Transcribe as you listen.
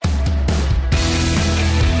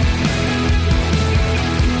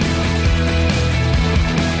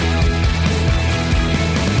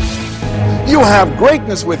have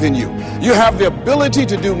greatness within you. You have the ability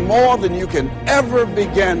to do more than you can ever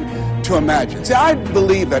begin to imagine. See, I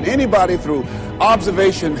believe that anybody through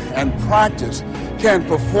observation and practice can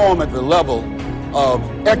perform at the level of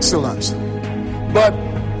excellence. But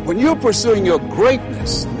when you're pursuing your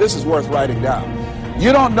greatness, this is worth writing down.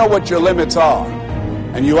 You don't know what your limits are,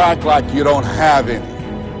 and you act like you don't have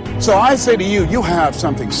any. So I say to you, you have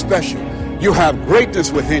something special. You have greatness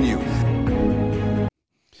within you.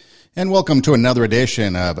 And welcome to another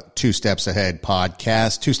edition of Two Steps Ahead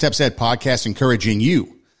Podcast. Two Steps Ahead Podcast encouraging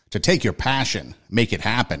you to take your passion, make it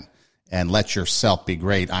happen, and let yourself be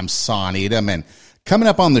great. I'm Son Edom, and coming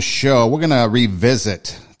up on the show, we're going to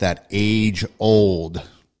revisit that age-old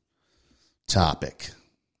topic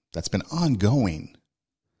that's been ongoing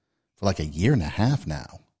for like a year and a half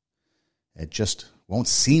now. It just won't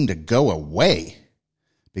seem to go away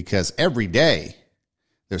because every day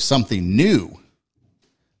there's something new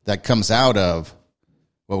that comes out of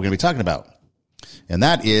what we're going to be talking about. And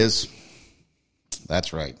that's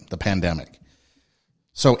right, the pandemic.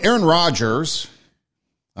 So Aaron Rodgers,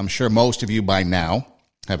 I'm sure most of you by now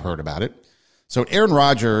have heard about it. So Aaron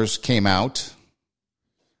Rodgers came out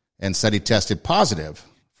and said he tested positive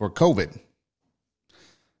for COVID.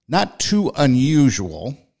 Not too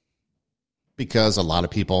unusual because a lot of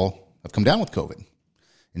people have come down with COVID.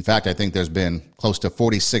 In fact, I think there's been close to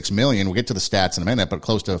 46 million. We'll get to the stats in a minute, but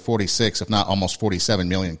close to 46, if not almost 47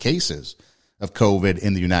 million cases of COVID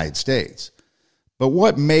in the United States. But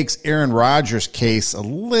what makes Aaron Rodgers' case a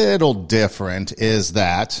little different is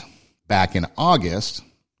that back in August,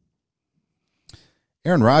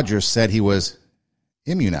 Aaron Rodgers said he was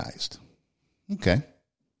immunized. Okay. A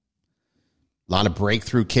lot of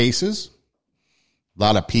breakthrough cases, a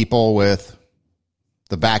lot of people with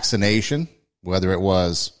the vaccination, whether it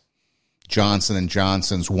was Johnson &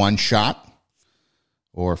 Johnson's one shot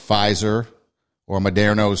or Pfizer or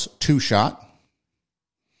Moderna's two shot,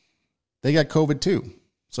 they got COVID too.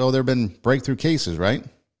 So there have been breakthrough cases, right?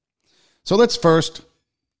 So let's first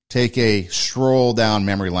take a stroll down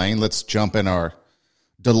memory lane. Let's jump in our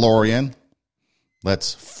DeLorean.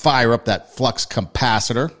 Let's fire up that flux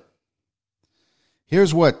capacitor.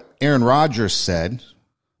 Here's what Aaron Rodgers said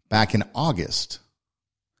back in August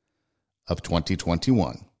of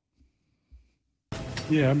 2021.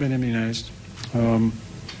 Yeah, I've been immunized.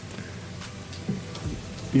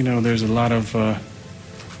 There's a lot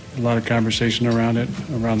of conversation around it,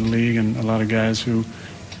 around the league, and a lot of guys who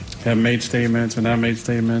have made statements and I made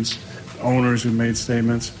statements, owners who made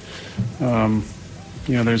statements.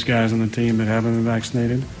 There's guys on the team that haven't been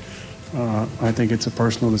vaccinated. I think it's a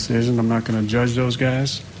personal decision. I'm not going to judge those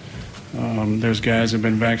guys. There's guys who have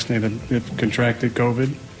been vaccinated that have contracted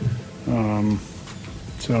COVID.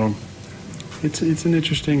 So it's an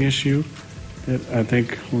interesting issue that I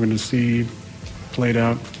think we're going to see played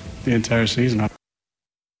out the entire season.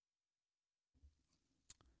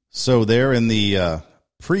 So they're in the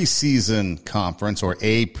preseason conference, or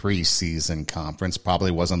a preseason conference.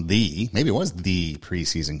 Probably wasn't maybe it was the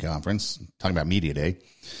preseason conference, talking about media day.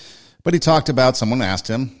 But he talked about, someone asked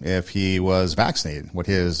him if he was vaccinated, what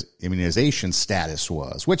his immunization status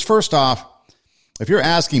was, which first off, if you're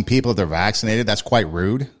asking people if they're vaccinated, that's quite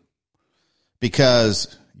rude,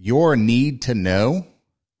 because your need to know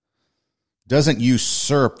doesn't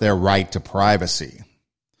usurp their right to privacy.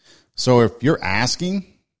 So if you're asking,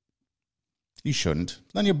 you shouldn't.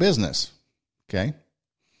 It's none of your business, okay?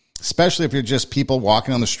 Especially if you're just people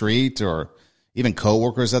walking on the street or even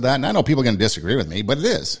coworkers of that. And I know people are going to disagree with me, but it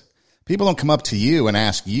is. People don't come up to you and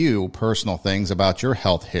ask you personal things about your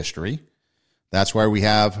health history. That's why we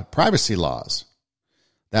have privacy laws.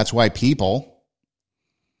 That's why people,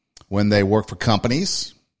 when they work for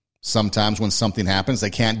companies, sometimes when something happens, they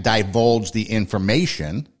can't divulge the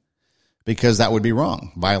information because that would be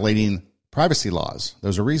wrong, violating privacy laws.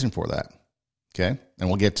 There's a reason for that, okay? And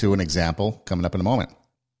we'll get to an example coming up in a moment,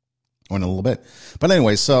 or in a little bit. But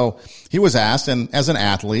anyway, so he was asked, and as an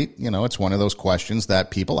athlete, it's one of those questions that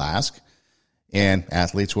people ask, and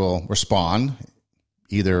athletes will respond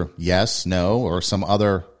either yes, no, or some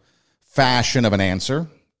other fashion of an answer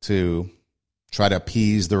to try to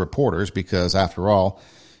appease the reporters, because after all,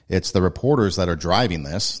 it's the reporters that are driving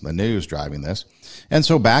this, the news driving this. And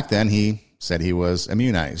so back then he said he was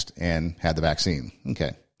immunized and had the vaccine.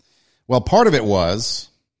 Okay. Well, part of it was,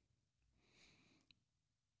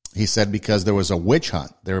 he said, because there was a witch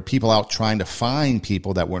hunt. There were people out trying to find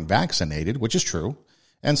people that weren't vaccinated, which is true.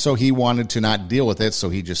 And so he wanted to not deal with it, so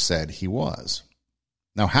he just said he was.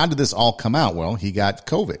 Now, how did this all come out? Well, he got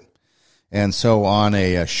COVID. And so on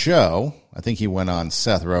a show, I think he went on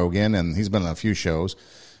Seth Rogen, and he's been on a few shows,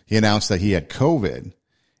 he announced that he had COVID.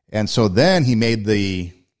 And so then he made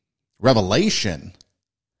the revelation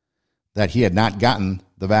that he had not gotten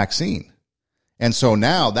the vaccine. And so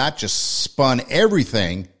now that just spun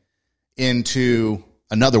everything into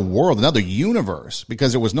another world, another universe,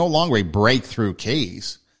 because it was no longer a breakthrough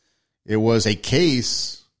case. It was a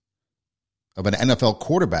case of an NFL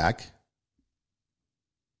quarterback.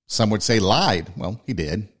 Some would say lied. Well, he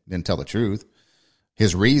didn't tell the truth.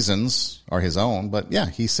 His reasons are his own, but yeah,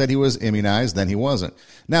 he said he was immunized, then he wasn't.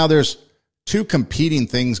 Now there's two competing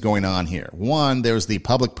things going on here. One, there's the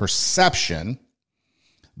public perception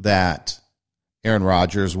that Aaron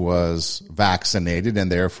Rodgers was vaccinated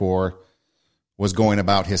and therefore was going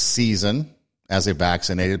about his season as a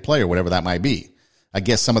vaccinated player, whatever that might be. I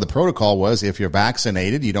guess some of the protocol was if you're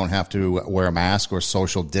vaccinated, you don't have to wear a mask or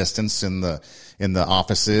social distance in the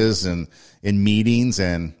offices and in meetings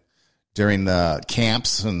and during the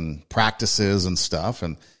camps and practices and stuff.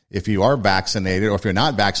 And if you are vaccinated or if you're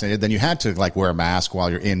not vaccinated, then you had to like wear a mask while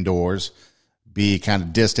you're indoors, be kind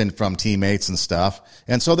of distant from teammates and stuff.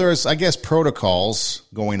 And so there's, I guess, protocols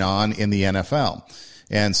going on in the NFL.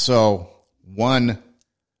 And so one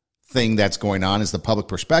thing that's going on is the public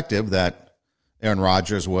perspective that Aaron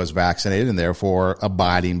Rodgers was vaccinated and therefore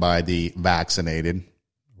abiding by the vaccinated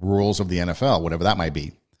rules of the NFL, whatever that might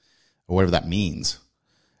be, or whatever that means.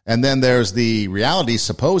 And then there's the reality,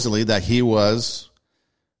 supposedly, that he was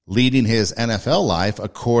leading his NFL life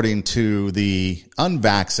according to the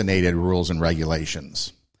unvaccinated rules and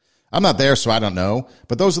regulations. I'm not there, so I don't know,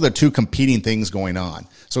 but those are the two competing things going on.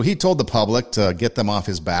 So he told the public to get them off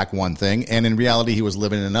his back, one thing, and in reality, he was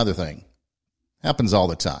living another thing. Happens all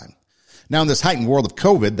the time. Now, in this heightened world of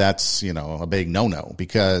COVID, that's, a big no-no,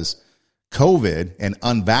 because COVID and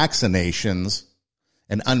unvaccinations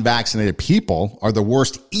and unvaccinated people are the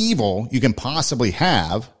worst evil you can possibly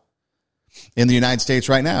have in the United States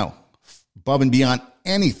right now, above and beyond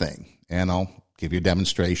anything. And I'll give you a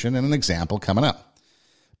demonstration and an example coming up.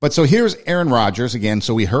 But so here's Aaron Rodgers again.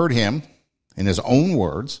 So we heard him in his own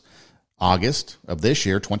words, August of this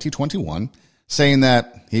year, 2021, saying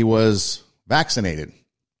that he was vaccinated.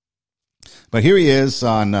 But here he is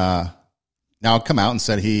on now come out and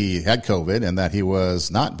said he had COVID and that he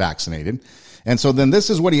was not vaccinated. And so then this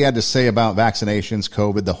is what he had to say about vaccinations,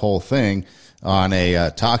 COVID, the whole thing on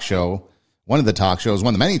a talk show, one of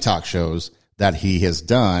the many talk shows that he has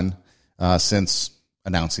done since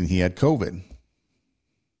announcing he had COVID.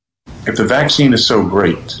 If the vaccine is so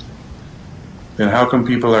great, then how come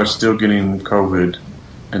people are still getting COVID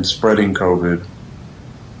and spreading COVID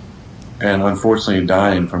and unfortunately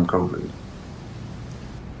dying from COVID?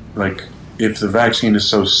 Like, if the vaccine is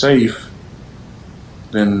so safe,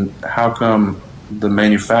 then how come the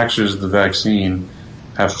manufacturers of the vaccine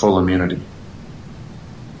have full immunity?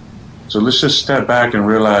 So let's just step back and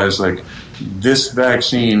realize, like, this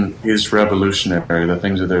vaccine is revolutionary, the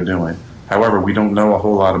things that they're doing. However, we don't know a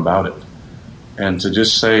whole lot about it. And to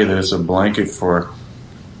just say that it's a blanket for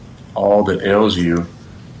all that ails you,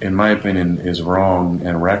 in my opinion, is wrong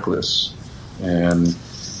and reckless. And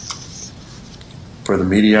for the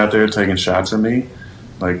media out there taking shots at me,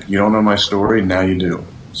 like, you don't know my story, now you do.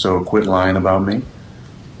 So quit lying about me.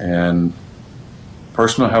 And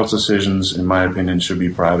personal health decisions, in my opinion, should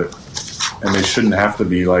be private. And they shouldn't have to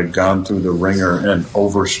be, like, gone through the ringer and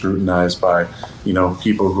over-scrutinized by,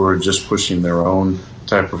 people who are just pushing their own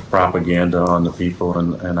type of propaganda on the people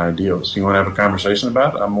and ideals. You want to have a conversation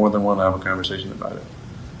about it? I'm more than willing to have a conversation about it.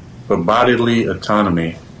 But bodily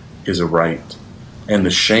autonomy is a right. And the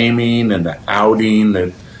shaming and the outing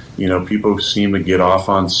that, people seem to get off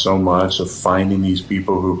on so much, of finding these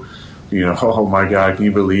people who, oh my God, can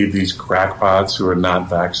you believe these crackpots who are not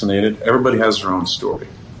vaccinated? Everybody has their own story.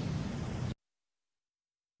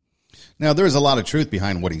 Now, there is a lot of truth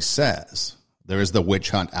behind what he says. There is the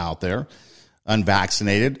witch hunt out there.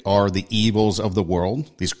 Unvaccinated are the evils of the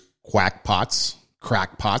world, these crackpots,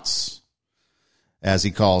 as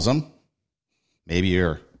he calls them. Maybe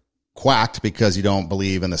you're quacked because you don't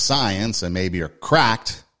believe in the science, and maybe you're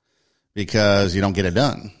cracked because you don't get it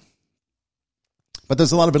done. But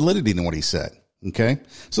there's a lot of validity in what he said, okay?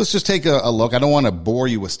 So let's just take a look. I don't want to bore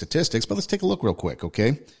you with statistics, but let's take a look real quick,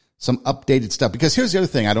 okay? Some updated stuff. Because here's the other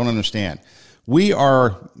thing I don't understand. We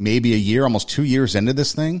are maybe a year, almost 2 years into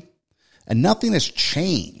this thing, and nothing has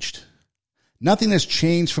changed. Nothing has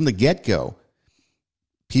changed from the get-go.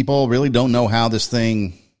 People really don't know how this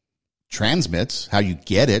thing transmits, how you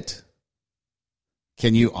get it.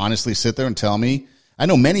 Can you honestly sit there and tell me? I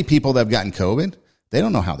know many people that have gotten COVID. They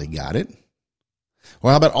don't know how they got it.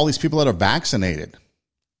 Or how about all these people that are vaccinated?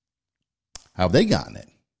 How have they gotten it?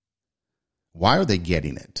 Why are they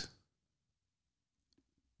getting it?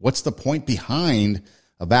 What's the point behind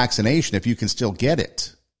a vaccination if you can still get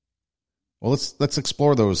it? Well, let's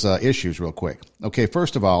explore those issues real quick. Okay,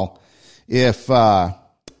 first of all, if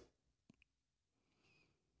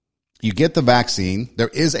you get the vaccine, there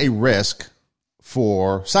is a risk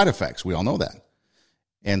for side effects. We all know that.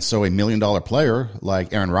 And so a $1 million player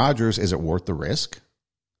like Aaron Rodgers, is it worth the risk?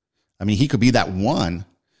 I mean, he could be that one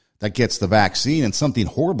that gets the vaccine and something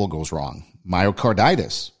horrible goes wrong.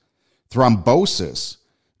 Myocarditis, thrombosis,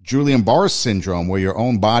 Guillain-Barré syndrome, where your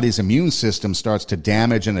own body's immune system starts to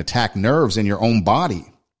damage and attack nerves in your own body.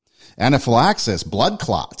 Anaphylaxis, blood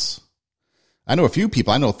clots. I know a few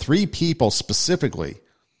people, I know 3 people specifically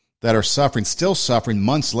that are still suffering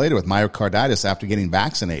months later with myocarditis after getting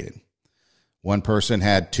vaccinated. One person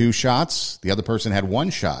had 2 shots. The other person had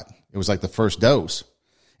 1 shot. It was like the first dose.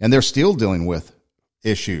 And they're still dealing with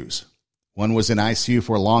issues. One was in ICU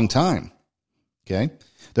for a long time. Okay.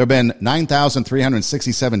 There have been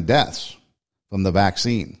 9,367 deaths from the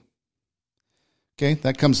vaccine. Okay.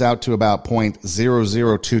 That comes out to about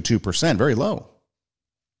 0.0022%. Very low.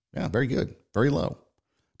 Yeah, very good. Very low.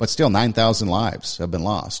 But still 9,000 lives have been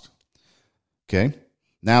lost. Okay.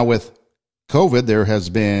 Now with COVID, there has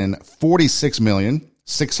been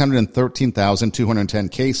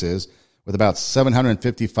 46,613,210 cases with about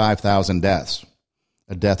 755,000 deaths,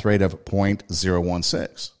 a death rate of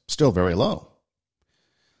 0.016. Still very low.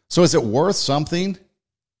 So is it worth something?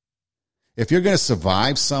 If you're going to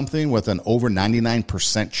survive something with an over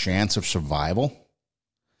 99% chance of survival,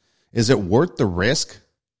 is it worth the risk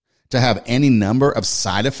to have any number of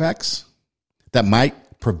side effects that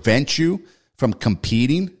might prevent you from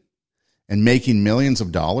competing and making millions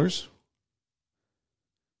of dollars?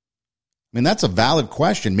 I mean, that's a valid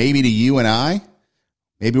question. Maybe to you and I,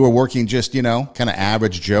 maybe we're working just, kind of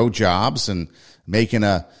average Joe jobs and making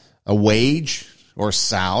a wage or a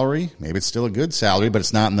salary. Maybe it's still a good salary, but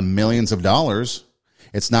it's not in the millions of dollars.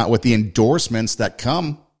 It's not with the endorsements that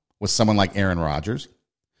come with someone like Aaron Rodgers.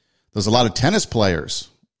 There's a lot of tennis players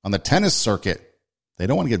on the tennis circuit. They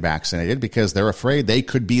don't want to get vaccinated because they're afraid they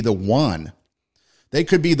could be the one. They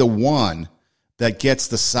could be the one that gets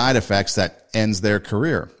the side effects that ends their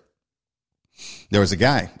career. There was a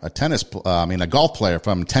guy, a golf player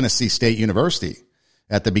from Tennessee State University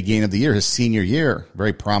at the beginning of the year, his senior year,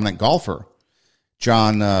 very prominent golfer.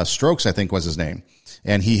 John Strokes, I think was his name.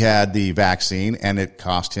 And he had the vaccine, and it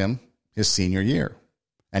cost him his senior year.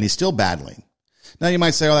 And he's still battling. Now, you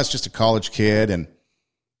might say, oh, that's just a college kid, and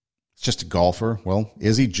it's just a golfer. Well,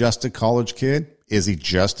 is he just a college kid? Is he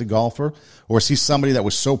just a golfer? Or is he somebody that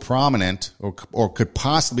was so prominent or could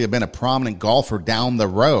possibly have been a prominent golfer down the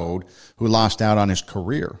road who lost out on his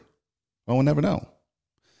career? Well, we'll never know.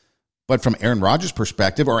 But from Aaron Rodgers'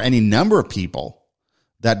 perspective, or any number of people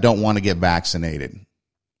that don't want to get vaccinated,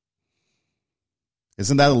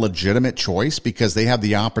 isn't that a legitimate choice because they have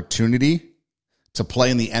the opportunity to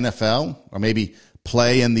play in the NFL or maybe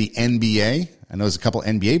play in the NBA? I know there's a couple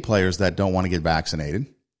NBA players that don't want to get vaccinated.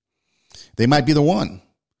 They might be the one.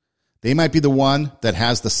 They might be the one that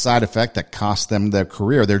has the side effect that costs them their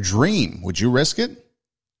career, their dream. Would you risk it?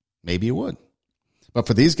 Maybe you would. But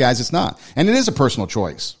for these guys, it's not. And it is a personal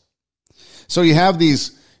choice. So you have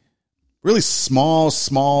these really small,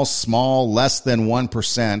 less than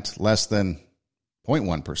 1%, less than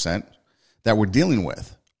 0.1% that we're dealing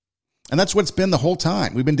with. And that's what it's been the whole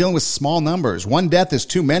time. We've been dealing with small numbers. One death is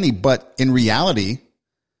too many, but in reality,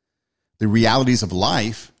 the realities of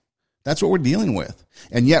life, that's what we're dealing with.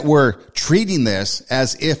 And yet we're treating this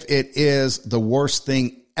as if it is the worst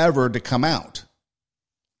thing ever to come out.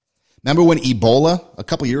 Remember when Ebola, a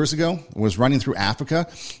couple years ago, was running through Africa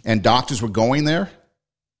and doctors were going there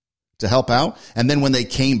to help out? And then when they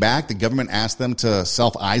came back, the government asked them to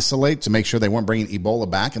self-isolate to make sure they weren't bringing Ebola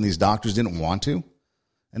back, and these doctors didn't want to.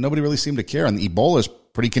 And nobody really seemed to care. And Ebola is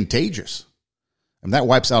pretty contagious. And that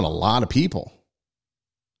wipes out a lot of people.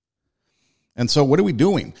 And so what are we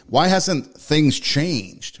doing? Why hasn't things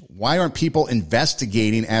changed? Why aren't people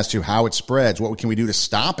investigating as to how it spreads? What can we do to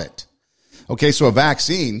stop it? Okay, so a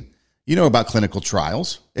vaccine, you know about clinical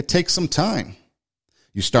trials. It takes some time.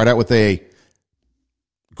 You start out with a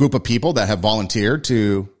group of people that have volunteered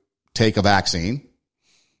to take a vaccine,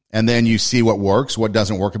 and then you see what works, what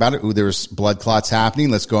doesn't work about it. Ooh, there's blood clots happening.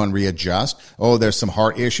 Let's go and readjust. Oh, there's some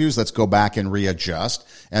heart issues. Let's go back and readjust.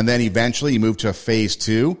 And then eventually you move to a phase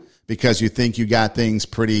 2 because you think you got things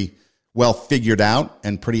pretty well figured out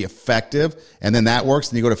and pretty effective. And then that works.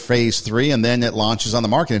 And you go to phase 3 and then it launches on the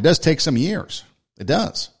market. It does take some years. It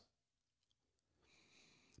does.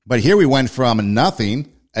 But here we went from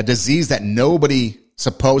nothing, a disease that nobody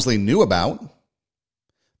supposedly knew about,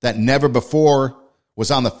 that never before was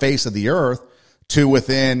on the face of the earth, to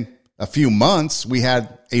within a few months, we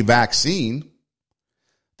had a vaccine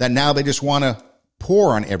that now they just want to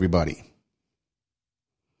pour on everybody.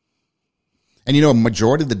 And a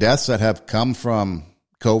majority of the deaths that have come from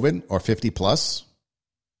COVID are 50 plus.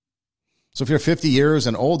 So if you're 50 years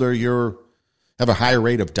and older, you have a higher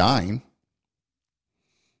rate of dying.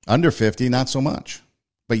 Under 50, not so much.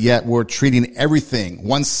 But yet we're treating everything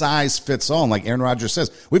one size fits all. And like Aaron Rodgers says,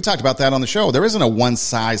 we've talked about that on the show. There isn't a one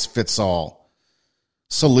size fits all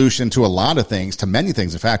solution to a lot of things, to many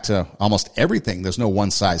things. In fact, to almost everything. There's no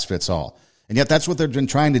one size fits all. And yet that's what they've been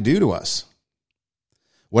trying to do to us.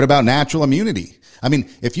 What about natural immunity? I mean,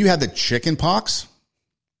 if you had the chicken pox,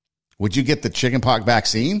 would you get the chicken pox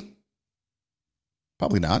vaccine?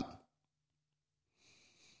 Probably not.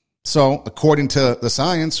 So according to the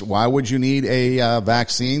science, why would you need a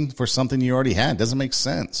vaccine for something you already had? Doesn't make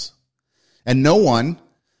sense. And no one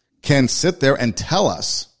can sit there and tell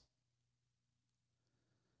us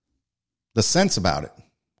the sense about it,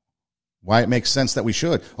 why it makes sense that we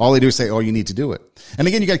should. All they do is say, oh, you need to do it. And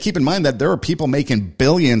again, you got to keep in mind that there are people making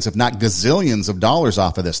billions, if not gazillions of dollars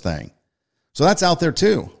off of this thing. So that's out there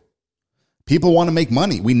too. People want to make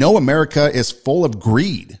money. We know America is full of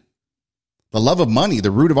greed. The love of money,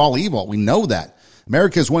 the root of all evil. We know that.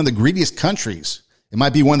 America is one of the greediest countries. It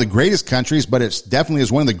might be one of the greatest countries, but it definitely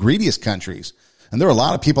is one of the greediest countries. And there are a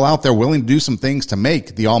lot of people out there willing to do some things to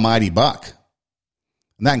make the almighty buck.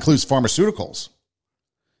 And that includes pharmaceuticals.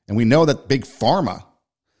 And we know that big pharma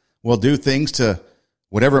will do things to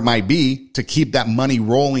whatever it might be to keep that money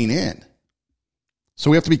rolling in.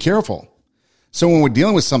 So we have to be careful. So when we're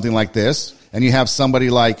dealing with something like this, and you have somebody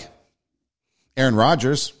like Aaron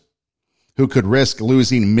Rodgers, who could risk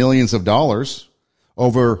losing millions of dollars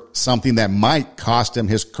over something that might cost him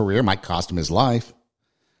his career, might cost him his life,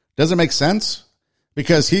 doesn't make sense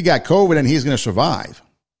because he got COVID and he's going to survive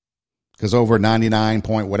because over 99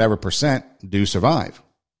 point whatever percent do survive,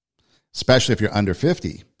 especially if you're under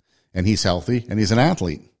 50 and he's healthy and he's an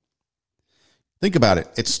athlete. Think about it.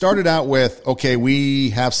 It started out with, okay,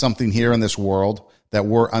 we have something here in this world that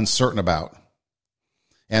we're uncertain about.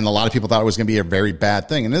 And a lot of people thought it was going to be a very bad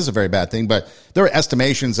thing. And it is a very bad thing, but there are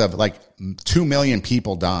estimations of like 2 million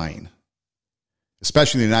people dying.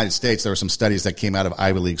 Especially in the United States, there were some studies that came out of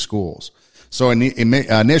Ivy League schools. So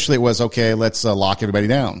initially it was, okay, let's lock everybody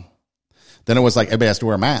down. Then it was like everybody has to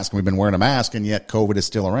wear a mask. And we've been wearing a mask, and yet COVID is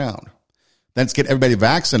still around. Then let's get everybody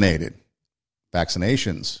vaccinated.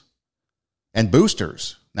 Vaccinations. And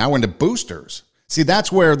boosters. Now we're into boosters. See, that's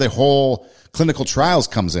where the whole clinical trials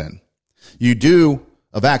comes in. You do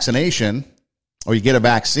a vaccination or you get a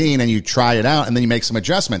vaccine and you try it out and then you make some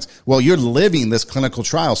adjustments. Well, you're living this clinical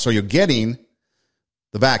trial. So you're getting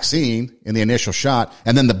the vaccine in the initial shot,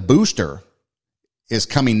 and then the booster is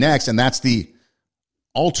coming next, and that's the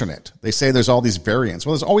alternate. They say there's all these variants.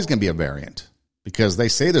 Well, there's always going to be a variant because they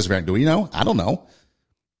say there's a variant. Do we know? I don't know.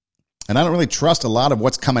 And I don't really trust a lot of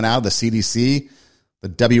what's coming out of the CDC,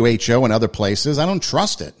 the WHO, and other places. I don't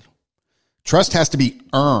trust it. Trust has to be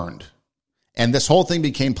earned. And this whole thing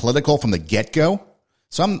became political from the get-go.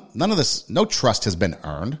 So no trust has been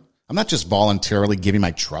earned. I'm not just voluntarily giving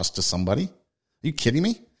my trust to somebody. Are you kidding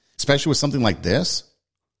me? Especially with something like this?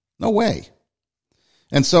 No way.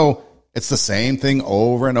 And so it's the same thing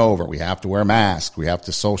over and over. We have to wear masks. We have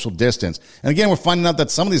to social distance. And again, we're finding out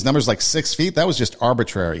that some of these numbers, like 6 feet, that was just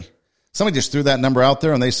arbitrary. Somebody just threw that number out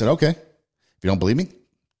there and they said, okay, if you don't believe me,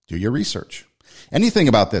 do your research. Anything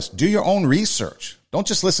about this, do your own research. Don't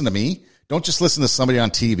just listen to me. Don't just listen to somebody on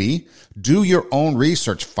TV. Do your own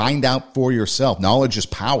research. Find out for yourself. Knowledge is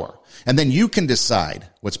power. And then you can decide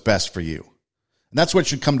what's best for you. And that's what it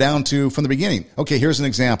should come down to from the beginning. Okay, here's an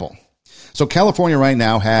example. So California right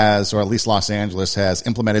now has, or at least Los Angeles has,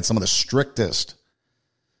 implemented some of the strictest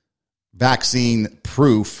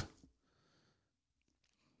vaccine-proof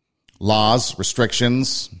laws,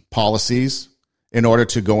 restrictions, policies in order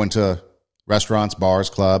to go into restaurants, bars,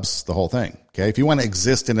 clubs, the whole thing. Okay, if you want to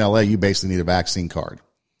exist in LA, you basically need a vaccine card,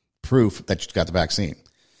 proof that you got the vaccine.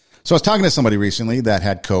 So I was talking to somebody recently that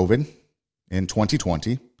had COVID in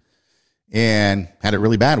 2020 and had it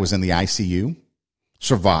really bad, was in the ICU,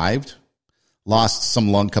 survived, lost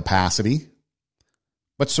some lung capacity,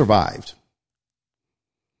 but survived.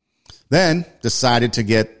 Then decided to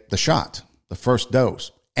get the shot, the first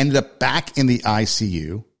dose, ended up back in the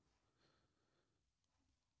ICU.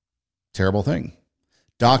 Terrible thing.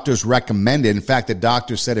 Doctors recommended, in fact, the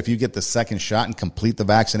doctor said if you get the second shot and complete the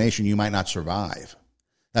vaccination, you might not survive.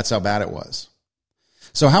 That's how bad it was.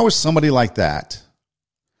 So how is somebody like that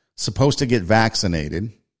supposed to get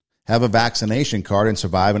vaccinated, have a vaccination card, and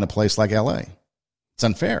survive in a place like LA? It's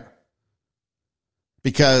unfair.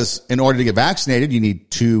 Because in order to get vaccinated, you need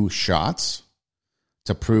 2 shots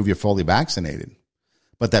to prove you're fully vaccinated.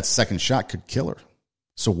 But that second shot could kill her.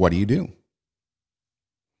 So what do you do?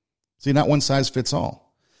 See, not one size fits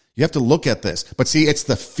all. You have to look at this. But see, it's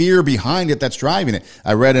the fear behind it that's driving it.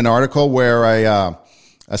 I read an article where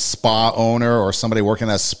a spa owner or somebody working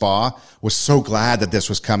at a spa was so glad that this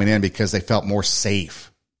was coming in because they felt more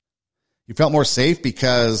safe. You felt more safe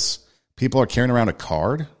because people are carrying around a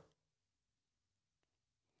card?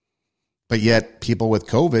 But yet people with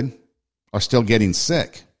COVID are still getting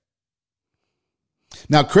sick.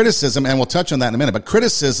 Now, criticism, and we'll touch on that in a minute, but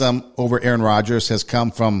criticism over Aaron Rodgers has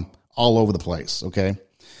come from all over the place, okay?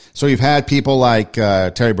 So you've had people like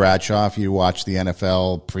Terry Bradshaw. If you watch the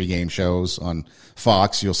NFL pregame shows on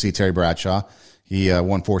Fox, you'll see Terry Bradshaw. He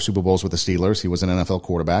won 4 Super Bowls with the Steelers. He was an NFL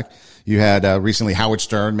quarterback. You had recently Howard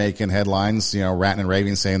Stern making headlines, ranting and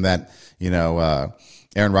raving, saying that,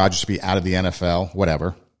 Aaron Rodgers should be out of the NFL,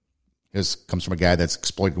 whatever. This comes from a guy that's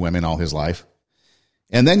exploited women all his life.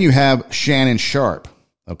 And then you have Shannon Sharpe,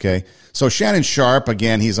 okay? So Shannon Sharpe,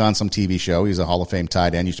 again, he's on some TV show. He's a Hall of Fame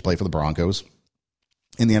tight end. Used to play for the Broncos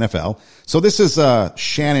in the NFL. So this is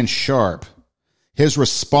Shannon Sharpe, his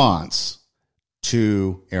response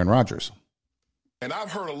to Aaron Rodgers. And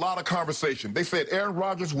I've heard a lot of conversation. They said Aaron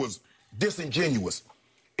Rodgers was disingenuous.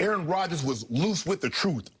 Aaron Rodgers was loose with the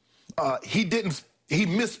truth. He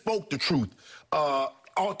misspoke the truth.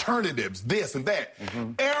 Alternatives, this and that.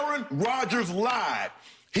 Mm-hmm. Aaron Rodgers lied.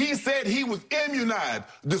 He said he was immunized.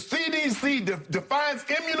 The CDC defines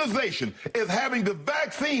immunization as having the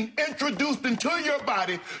vaccine introduced into your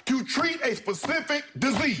body to treat a specific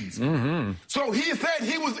disease. Mm-hmm. So he said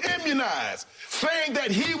he was immunized, saying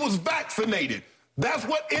that he was vaccinated. That's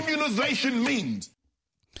what immunization means.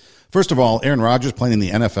 First of all, Aaron Rodgers playing in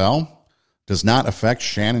the NFL does not affect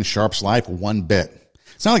Shannon Sharpe's life one bit.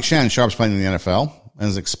 It's not like Shannon Sharpe's playing in the NFL and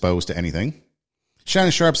is exposed to anything.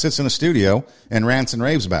 Shannon Sharpe sits in a studio and rants and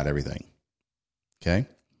raves about everything. Okay?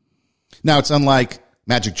 Now, it's unlike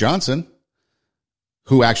Magic Johnson,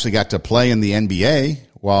 who actually got to play in the NBA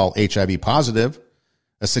while HIV positive,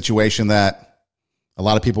 a situation that a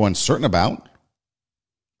lot of people are uncertain about.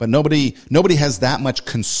 But nobody has that much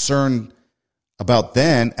concern about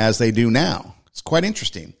then as they do now. It's quite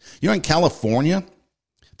interesting. In California,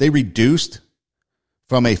 they reduced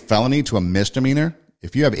from a felony to a misdemeanor.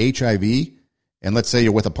 If you have HIV, and let's say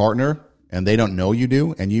you're with a partner and they don't know you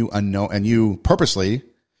do, and you purposely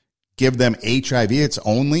give them HIV, it's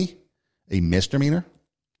only a misdemeanor.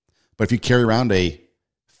 But if you carry around a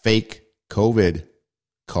fake COVID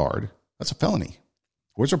card, that's a felony.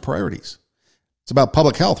 Where's our priorities? It's about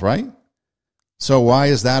public health, right? So why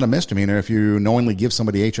is that a misdemeanor if you knowingly give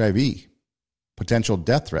somebody HIV? Potential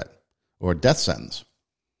death threat or a death sentence.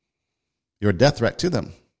 You're a death threat to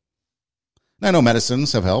them. Now, I know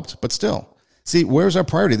medicines have helped, but still. See, where's our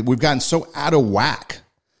priority? We've gotten so out of whack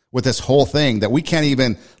with this whole thing that we can't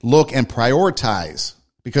even look and prioritize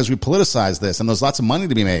because we politicize this, and there's lots of money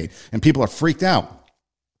to be made, and people are freaked out.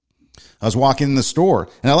 I was walking in the store,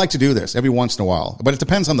 and I like to do this every once in a while, but it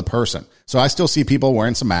depends on the person. So I still see people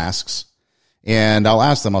wearing some masks, and I'll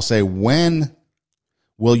ask them, I'll say, when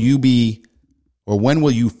will you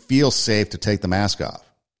feel safe to take the mask off?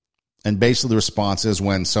 And basically the response is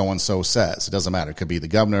when so-and-so says. It doesn't matter. It could be the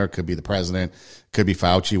governor, it could be the president, it could be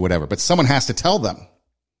Fauci, whatever. But someone has to tell them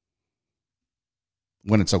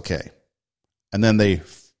when it's okay. And then they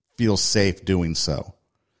feel safe doing so.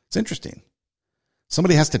 It's interesting.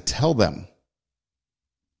 Somebody has to tell them.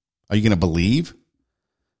 Are you going to believe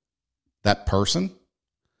that person?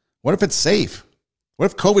 What if it's safe? What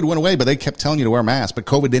if COVID went away, but they kept telling you to wear a mask, but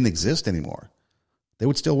COVID didn't exist anymore? They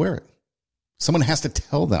would still wear it. Someone has to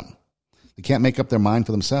tell them. They can't make up their mind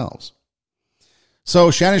for themselves.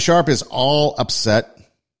 So Shannon Sharpe is all upset.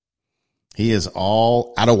 He is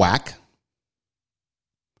all out of whack.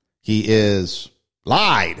 He is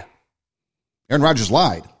lied. Aaron Rodgers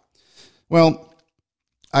lied. Well,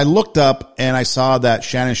 I looked up and I saw that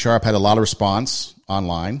Shannon Sharpe had a lot of response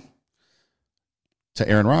online to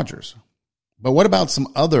Aaron Rodgers. But what about some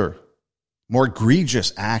other more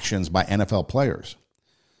egregious actions by NFL players?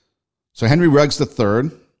 So Henry Ruggs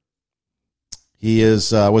III, he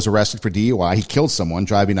was arrested for DUI. He killed someone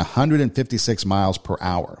driving 156 miles per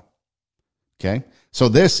hour. Okay? So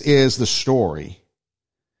this is the story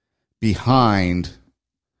behind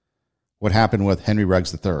what happened with Henry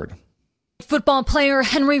Ruggs III. Football player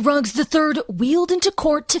Henry Ruggs III wheeled into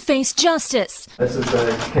court to face justice. This is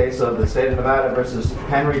the case of the state of Nevada versus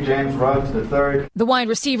Henry James Ruggs III. The wide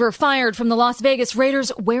receiver fired from the Las Vegas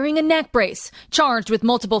Raiders wearing a neck brace, charged with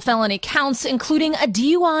multiple felony counts, including a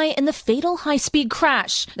DUI and the fatal high-speed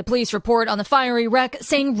crash. The police report on the fiery wreck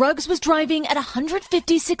saying Ruggs was driving at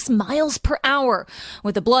 156 miles per hour,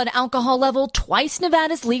 with a blood alcohol level twice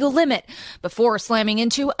Nevada's legal limit, before slamming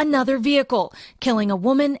into another vehicle, killing a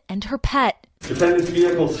woman and her pet. Defendant's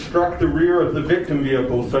vehicle struck the rear of the victim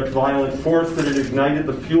vehicle with such violent force that it ignited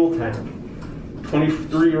the fuel tank.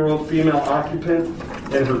 23-year-old female occupant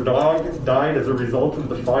and her dog died as a result of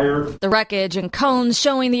the fire. The wreckage and cones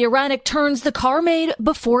showing the erratic turns the car made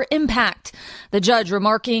before impact. The judge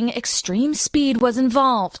remarking extreme speed was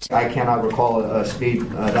involved. I cannot recall a speed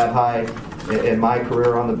that high in my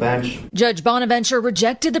career on the bench. Judge Bonaventure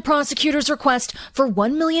rejected the prosecutor's request for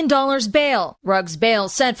 $1 million bail. Ruggs' bail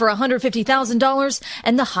set for $150,000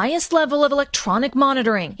 and the highest level of electronic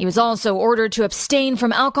monitoring. He was also ordered to abstain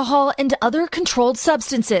from alcohol and other controlled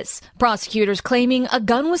substances. Prosecutors claiming a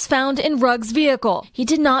gun was found in Ruggs' vehicle. He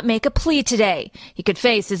did not make a plea today. He could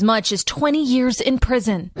face as much as 20 years in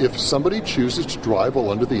prison. If somebody chooses to drive while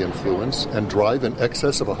under the influence and drive in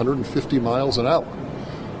excess of 150 miles an hour,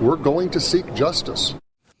 we're going to seek justice.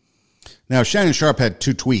 Now, Shannon Sharpe had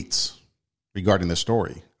two tweets regarding the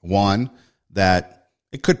story. One, that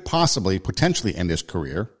it could potentially end his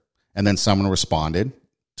career. And then someone responded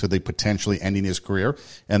to the potentially ending his career.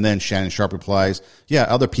 And then Shannon Sharpe replies, yeah,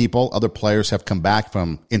 other players have come back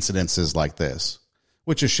from incidences like this,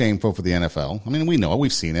 which is shameful for the NFL. I mean, we know it.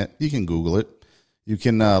 We've seen it. You can Google it. You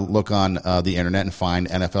can look on the internet and find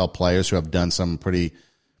NFL players who have done some pretty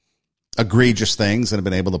egregious things and have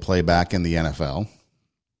been able to play back in the NFL.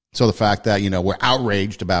 So the fact that, we're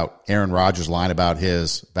outraged about Aaron Rodgers' line about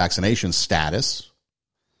his vaccination status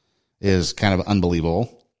is kind of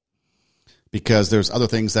unbelievable, because there's other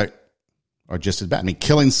things that are just as bad. I mean,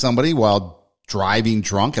 killing somebody while driving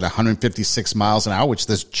drunk at 156 miles an hour, which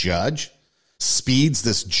this judge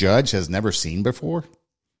has never seen before.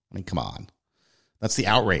 I mean, come on. That's the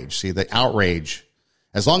outrage. See, the outrage.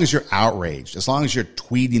 As long as you're outraged, as long as you're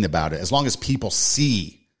tweeting about it, as long as people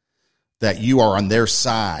see that you are on their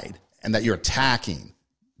side and that you're attacking,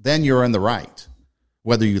 then you're in the right.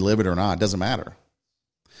 Whether you live it or not, it doesn't matter.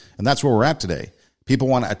 And that's where we're at today. People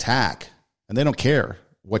want to attack, and they don't care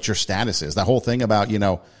what your status is. That whole thing about,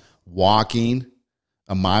 walking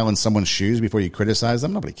a mile in someone's shoes before you criticize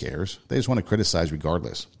them, nobody cares. They just want to criticize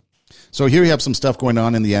regardless. So here we have some stuff going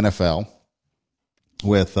on in the NFL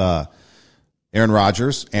with Aaron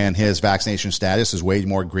Rodgers, and his vaccination status is way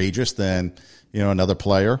more egregious than, another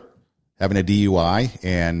player having a DUI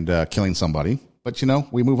and killing somebody. But,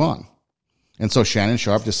 we move on. And so Shannon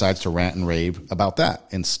Sharpe decides to rant and rave about that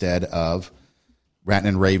instead of ranting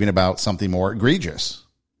and raving about something more egregious,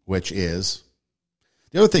 which is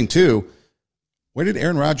the other thing, too. Where did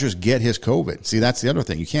Aaron Rodgers get his COVID? See, that's the other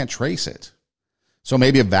thing. You can't trace it. So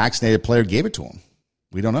maybe a vaccinated player gave it to him.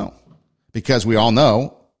 We don't know, because we all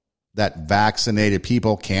know that vaccinated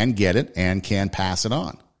people can get it and can pass it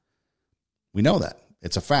on. We know that.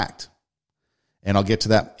 It's a fact. And I'll get to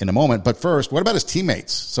that in a moment. But first, what about his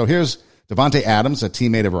teammates? So here's Davante Adams, a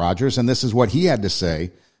teammate of Rodgers, and this is what he had to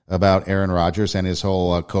say about Aaron Rodgers and his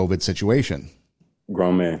whole COVID situation.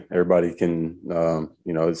 Grown man. Everybody can,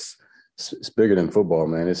 it's bigger than football,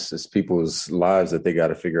 man. It's people's lives that they got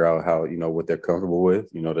to figure out how, what they're comfortable with.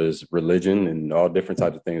 There's religion and all different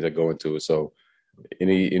types of things that go into it. So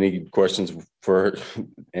any questions for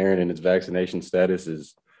Aaron and his vaccination status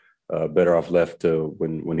is better off left to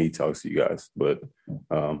when he talks to you guys. But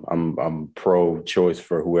I'm pro-choice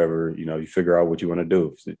for whoever, you figure out what you want to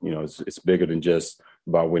do. It's bigger than just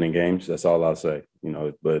about winning games. That's all I'll say,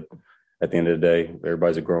 but at the end of the day,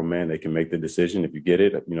 everybody's a grown man. They can make the decision. If you get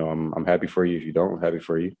it, I'm happy for you. If you don't, I'm happy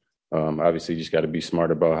for you. Obviously, you just got to be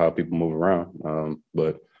smart about how people move around.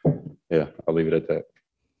 But yeah, I'll leave it at that.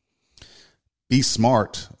 Be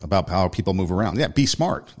smart about how people move around. Yeah, be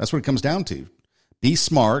smart. That's what it comes down to. Be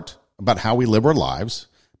smart about how we live our lives.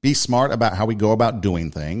 Be smart about how we go about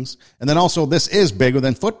doing things. And then also, this is bigger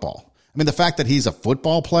than football. I mean, the fact that he's a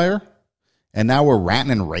football player and now we're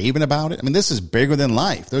ranting and raving about it. I mean, this is bigger than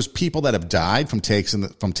life. There's people that have died from taking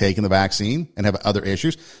the vaccine and have other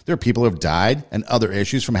issues. There are people who have died and other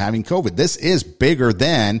issues from having COVID. This is bigger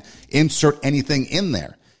than insert anything in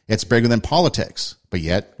there. It's bigger than politics, but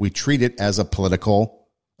yet we treat it as a political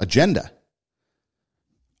agenda.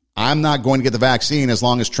 I'm not going to get the vaccine as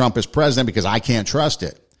long as Trump is president because I can't trust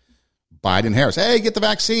it. Biden, Harris, hey, get the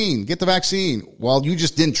vaccine, get the vaccine. Well, you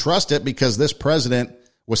just didn't trust it because this president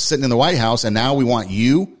was sitting in the White House, and now we want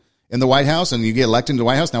you in the White House and you get elected into the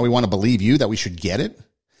White House. Now we want to believe you that we should get it.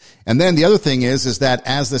 And then the other thing is that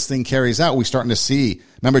as this thing carries out, we're starting to see,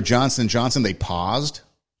 remember Johnson & Johnson, they paused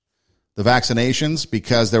the vaccinations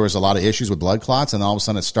because there was a lot of issues with blood clots, and all of a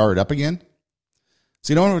sudden it started up again.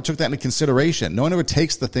 See, no one ever took that into consideration. No one ever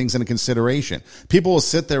takes the things into consideration. People will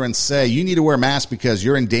sit there and say, you need to wear a mask because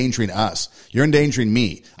you're endangering us. You're endangering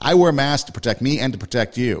me. I wear a mask to protect me and to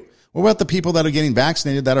protect you. What about the people that are getting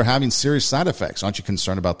vaccinated that are having serious side effects? Aren't you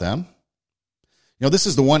concerned about them? You know, this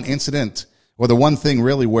is the one incident or the one thing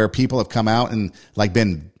really where people have come out and like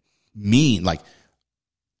been mean, like,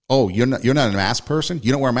 oh, you're not a mask person?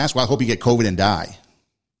 You don't wear a mask? Well, I hope you get COVID and die.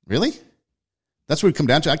 Really? That's what we come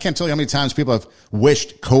down to. I can't tell you how many times people have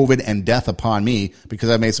wished COVID and death upon me because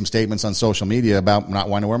I've made some statements on social media about not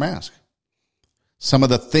wanting to wear a mask. Some of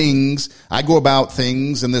the things, I go about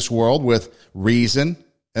things in this world with reason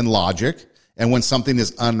and logic, and when something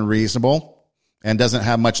is unreasonable and doesn't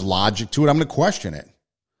have much logic to it, I'm going to question it.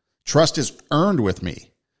 Trust is earned with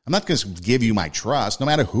me. I'm not going to give you my trust, no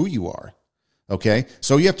matter who you are. Okay?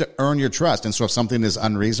 So you have to earn your trust. And so if something is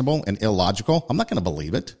unreasonable and illogical, I'm not going to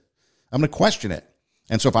believe it. I'm going to question it.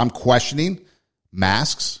 And so if I'm questioning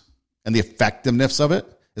masks and the effectiveness of it,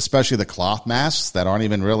 especially the cloth masks that aren't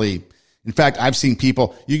even really, in fact, I've seen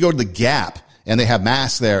people, you go to the Gap and they have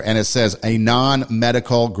masks there and it says a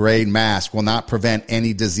non-medical grade mask will not prevent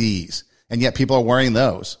any disease. And yet people are wearing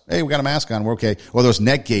those. Hey, we got a mask on, we're okay. Or those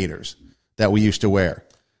neck gaiters that we used to wear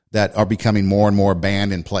that are becoming more and more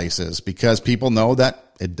banned in places because people know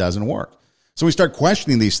that it doesn't work. So we start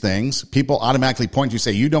questioning these things. People automatically point to you,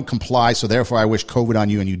 say, you don't comply, so therefore I wish COVID on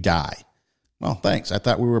you and you die. Well, thanks. I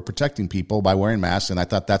thought we were protecting people by wearing masks, and I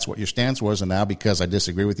thought that's what your stance was, and now because I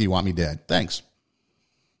disagree with you, you want me dead. Thanks.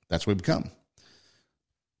 That's what we've become.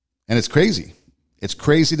 And it's crazy. It's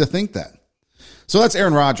crazy to think that. So that's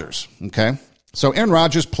Aaron Rodgers, okay? So Aaron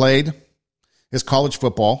Rodgers played his college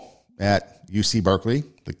football at UC Berkeley,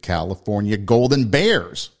 the California Golden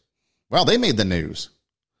Bears. Well, they made the news.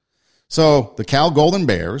 So the Cal Golden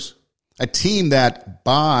Bears, a team that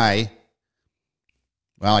by,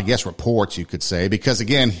 well, I guess reports you could say, because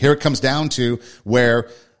again, here it comes down to where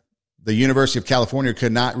the University of California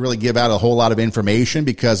could not really give out a whole lot of information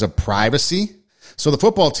because of privacy. So the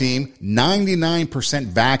football team, 99%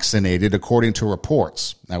 vaccinated according to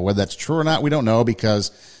reports. Now, whether that's true or not, we don't know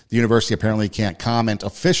because the university apparently can't comment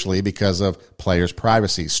officially because of players'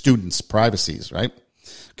 privacy, students' privacies, right?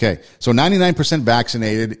 Okay, so 99%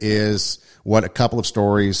 vaccinated is what a couple of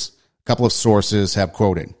stories, a couple of sources have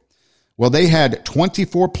quoted. Well, they had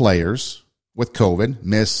 24 players with COVID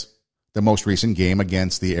miss the most recent game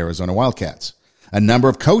against the Arizona Wildcats. A number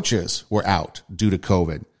of coaches were out due to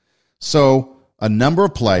COVID. So a number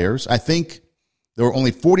of players, I think there were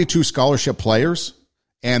only 42 scholarship players,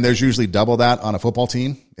 and there's usually double that on a football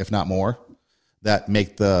team, if not more, that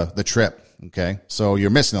make the trip, okay? So you're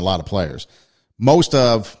missing a lot of players.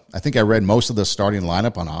 I think I read most of the starting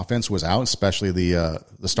lineup on offense was out, especially the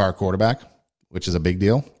star quarterback, which is a big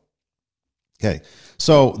deal. Okay,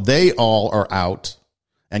 so they all are out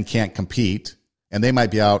and can't compete, and they might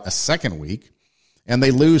be out a second week, and they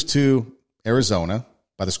lose to Arizona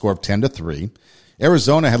by the score of 10-3.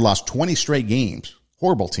 Arizona had lost 20 straight games.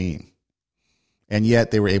 Horrible team. And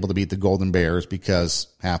yet they were able to beat the Golden Bears because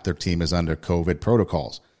half their team is under COVID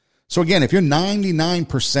protocols. So again, if you're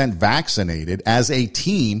 99% vaccinated as a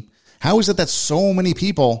team, how is it that so many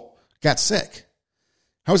people got sick?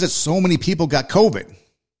 How is it so many people got COVID?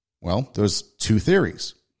 Well, there's two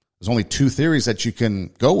theories. There's only two theories that you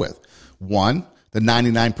can go with. One, the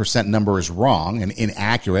 99% number is wrong and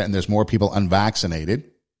inaccurate, and there's more people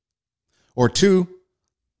unvaccinated. Or two,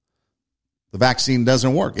 the vaccine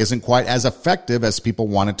doesn't work, isn't quite as effective as people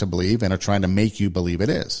want it to believe and are trying to make you believe it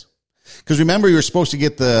is. Because remember, you're supposed to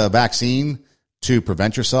get the vaccine to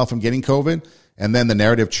prevent yourself from getting COVID, and then the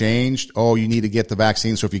narrative changed. Oh, you need to get the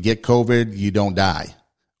vaccine, so if you get COVID, you don't die.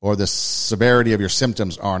 Or the severity of your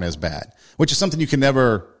symptoms aren't as bad, which is something you can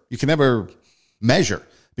never measure.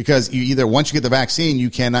 Because you either, once you get the vaccine, you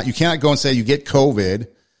cannot go and say you get COVID,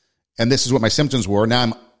 and this is what my symptoms were. Now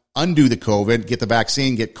I'm undo the COVID, get the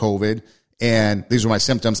vaccine, get COVID, and these are my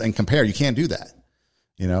symptoms, and compare. You can't do that.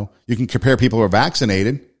 You know, you can compare people who are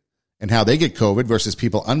vaccinated and how they get COVID versus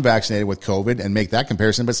people unvaccinated with COVID and make that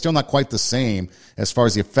comparison, but still not quite the same as far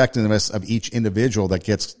as the effectiveness of each individual that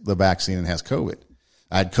gets the vaccine and has COVID.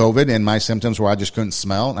 I had COVID, and my symptoms were I just couldn't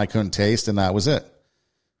smell and I couldn't taste, and that was it.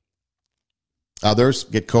 Others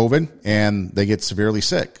get COVID, and they get severely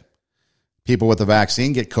sick. People with the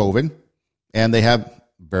vaccine get COVID, and they have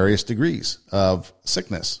various degrees of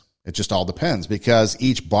sickness. It just all depends because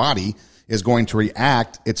each body is going to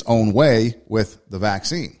react its own way with the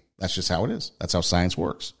vaccine. That's just how it is. That's how science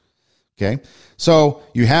works. Okay. So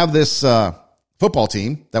you have this football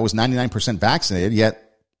team that was 99% vaccinated,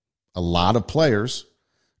 yet a lot of players,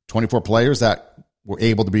 24 players that were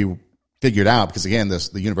able to be figured out because, again, the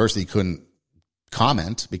university couldn't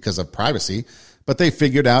comment because of privacy, but they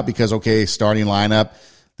figured out because, okay, starting lineup,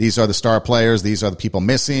 these are the star players, these are the people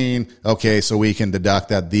missing. Okay, so we can deduct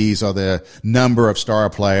that these are the number of star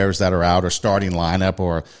players that are out or starting lineup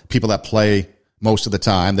or people that play most of the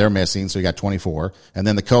time. They're missing, so you got 24. And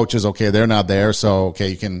then the coaches, okay, they're not there, so, okay,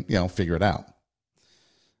 you can, figure it out.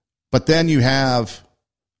 But then you have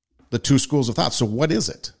the two schools of thought. So what is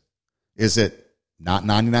it? Is it not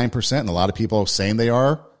 99%? And a lot of people are saying they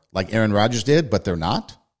are, like Aaron Rodgers did, but they're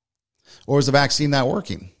not? Or is the vaccine not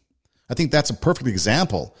working? I think that's a perfect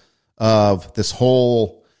example of this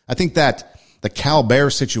whole, I think that the Cal Bear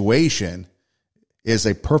situation is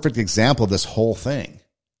a perfect example of this whole thing.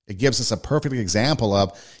 It gives us a perfect example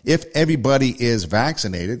of if everybody is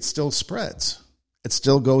vaccinated, it still spreads. It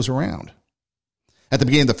still goes around. At the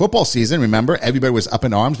beginning of the football season, remember, everybody was up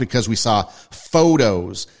in arms because we saw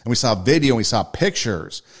photos and we saw video and we saw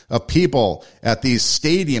pictures of people at these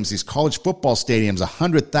stadiums, these college football stadiums,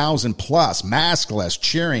 100,000 plus, maskless,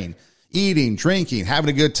 cheering, eating, drinking, having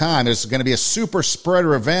a good time. There's going to be a super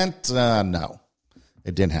spreader event. No,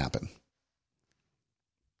 it didn't happen.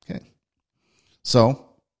 Okay. So,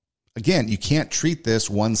 again, you can't treat this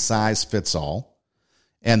one size fits all,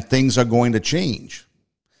 and things are going to change.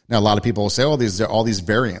 Now, a lot of people will say, oh, there are all these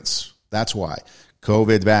variants. That's why.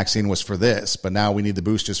 COVID vaccine was for this, but now we need the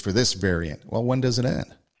boosters for this variant. Well, when does it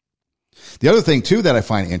end? The other thing, too, that I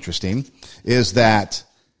find interesting is that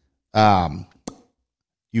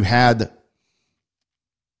you had,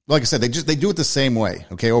 like I said, they do it the same way,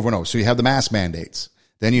 okay, over and over. So you have the mask mandates.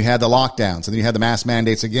 Then you had the lockdowns. And then you had the mask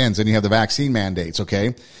mandates again. Then you have the vaccine mandates,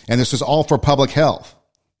 okay? And this was all for public health,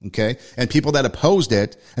 okay? And people that opposed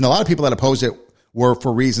it, and a lot of people that opposed it were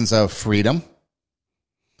for reasons of freedom.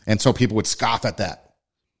 And so people would scoff at that.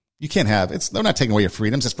 You can't have, they're not taking away your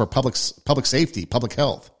freedoms. It's for public safety, public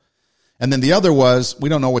health. And then the other was, we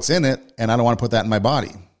don't know what's in it, and I don't want to put that in my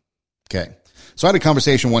body. Okay. So I had a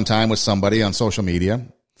conversation one time with somebody on social media,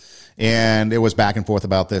 and it was back and forth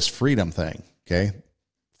about this freedom thing, okay?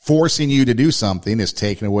 Forcing you to do something is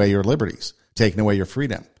taking away your liberties, taking away your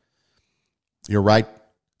freedom, your right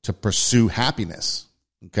to pursue happiness,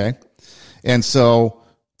 okay? And so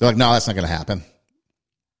they're like, no, that's not going to happen.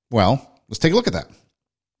 Well, let's take a look at that.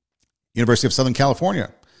 University of Southern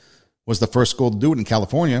California was the first school to do it in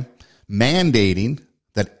California, mandating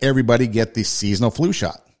that everybody get the seasonal flu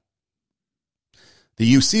shot.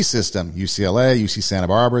 The UC system, UCLA, UC Santa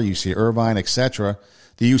Barbara, UC Irvine, etc.,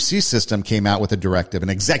 the UC system came out with a directive, an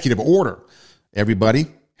executive order. Everybody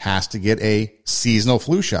has to get a seasonal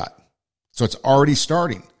flu shot. So it's already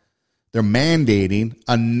starting. They're mandating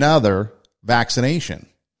another vaccination.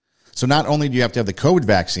 So not only do you have to have the COVID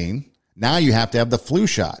vaccine, now you have to have the flu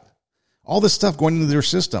shot. All this stuff going into their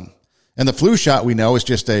system. And the flu shot, we know, is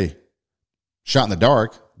just a shot in the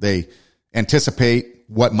dark. They anticipate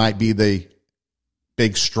what might be the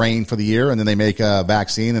big strain for the year, and then they make a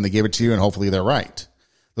vaccine and they give it to you, and hopefully they're right.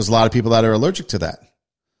 There's a lot of people that are allergic to that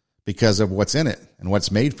because of what's in it and what's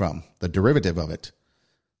made from, the derivative of it.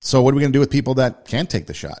 So what are we going to do with people that can't take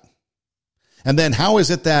the shot? And then how is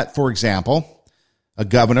it that, for example, a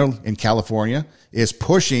governor in California is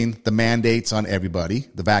pushing the mandates on everybody,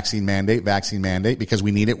 the vaccine mandate, because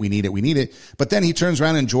we need it. But then he turns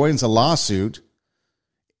around and joins a lawsuit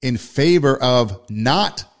in favor of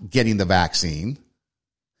not getting the vaccine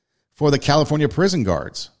for the California prison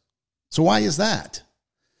guards. So why is that?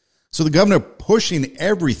 So the governor pushing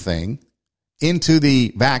everything into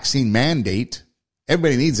the vaccine mandate.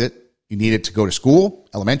 Everybody needs it. You need it to go to school,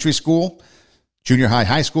 elementary school, junior high,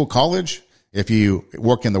 high school, college. If you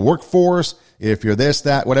work in the workforce, if you're this,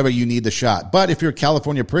 that, whatever, you need the shot. But if you're a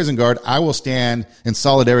California prison guard, I will stand in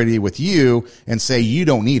solidarity with you and say you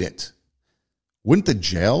don't need it. Wouldn't the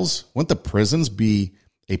jails, wouldn't the prisons be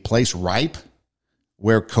a place ripe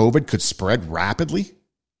where COVID could spread rapidly?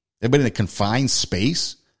 Everybody in a confined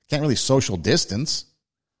space, can't really social distance.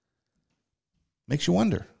 Makes you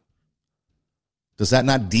wonder. Does that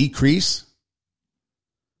not decrease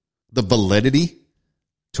the validity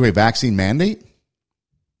to a vaccine mandate?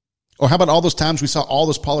 Or how about all those times we saw all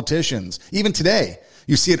those politicians, even today,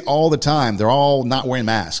 you see it all the time. They're all not wearing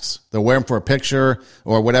masks. They'll wear them for a picture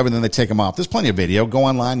or whatever, and then they take them off. There's plenty of video. Go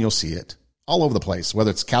online, you'll see it all over the place,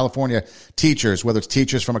 whether it's California teachers, whether it's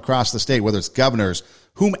teachers from across the state, whether it's governors,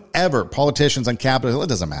 whomever, politicians on Capitol Hill, it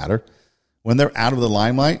doesn't matter. When they're out of the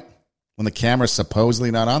limelight, when the camera's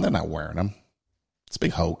supposedly not on, they're not wearing them. It's a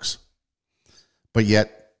big hoax. But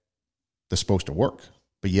yet, they're supposed to work,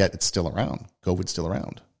 but yet it's still around. COVID's still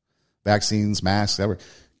around. Vaccines, masks, everything.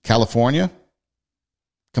 California,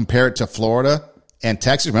 compare it to Florida and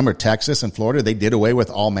Texas. Remember Texas and Florida, they did away with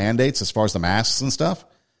all mandates as far as the masks and stuff.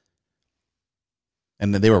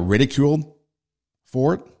 And they were ridiculed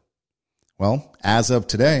for it. Well, as of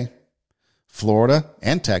today, Florida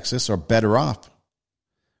and Texas are better off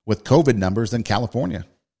with COVID numbers than California.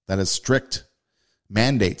 That has strict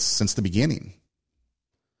mandates since the beginning.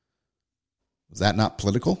 Is that not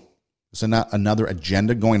political? Is there not another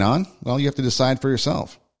agenda going on? Well, you have to decide for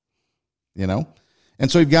yourself, you know? And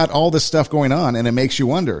so you've got all this stuff going on, and it makes you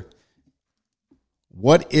wonder,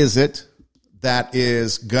 what is it that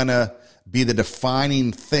is going to be the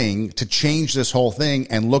defining thing to change this whole thing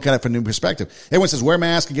and look at it from a new perspective? Everyone says, wear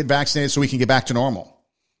masks and get vaccinated so we can get back to normal.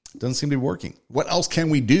 It doesn't seem to be working. What else can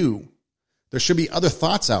we do? There should be other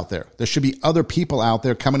thoughts out there. There should be other people out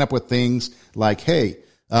there coming up with things like, hey,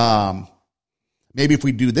 maybe if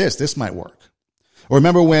we do this, this might work. Or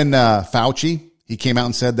remember when Fauci, he came out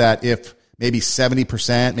and said that if maybe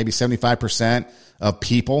 70%, maybe 75% of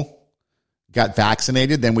people got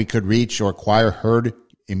vaccinated, then we could reach or acquire herd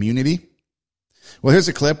immunity. Well, here's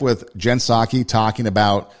a clip with Jen Psaki talking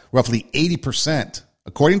about roughly 80%.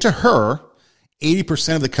 According to her,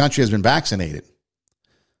 80% of the country has been vaccinated.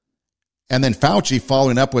 And then Fauci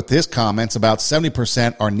following up with his comments about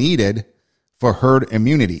 70% are needed for herd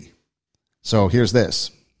immunity. So here's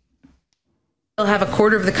this. We'll have a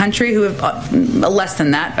quarter of the country who have, less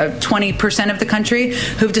than that, 20% of the country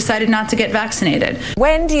who've decided not to get vaccinated.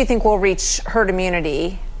 When do you think we'll reach herd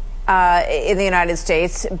immunity in the United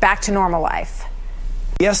States, back to normal life?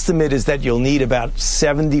 The estimate is that you'll need about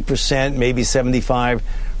 70%, maybe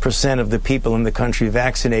 75% of the people in the country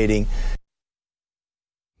vaccinating.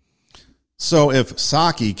 So if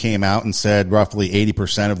Psaki came out and said roughly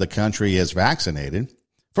 80% of the country is vaccinated,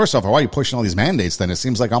 first off, why are you pushing all these mandates then? It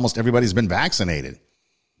seems like almost everybody's been vaccinated.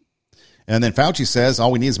 And then Fauci says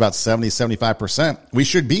all we need is about 70, 75%. We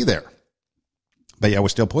should be there. But yeah, we're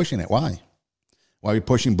still pushing it. Why? Why are we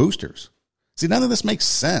pushing boosters? See, none of this makes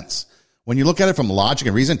sense. When you look at it from logic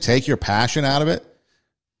and reason, take your passion out of it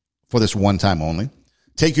for this one time only.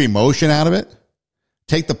 Take your emotion out of it.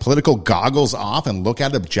 Take the political goggles off and look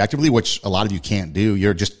at it objectively, which a lot of you can't do.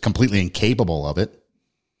 You're just completely incapable of it.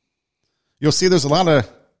 You'll see there's a lot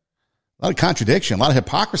of contradiction, a lot of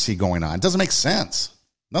hypocrisy going on. It doesn't make sense.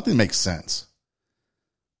 Nothing makes sense.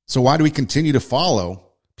 So why do we continue to follow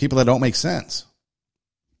people that don't make sense?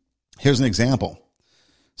 Here's an example.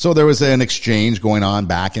 So there was an exchange going on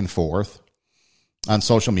back and forth on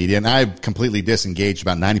social media, and I've completely disengaged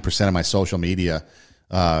about 90% of my social media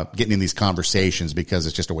getting in these conversations because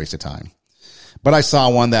it's just a waste of time. But I saw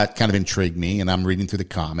one that kind of intrigued me, and I'm reading through the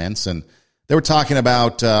comments, and they were talking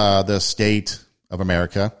about the state of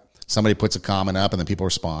America. Somebody puts a comment up, and then people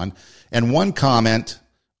respond. And one comment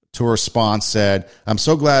to a response said, I'm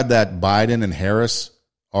so glad that Biden and Harris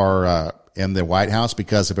are in the White House,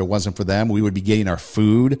 because if it wasn't for them, we would be getting our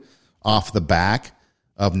food off the back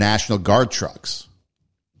of National Guard trucks.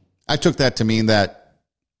 I took that to mean that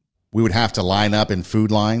we would have to line up in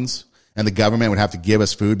food lines, and the government would have to give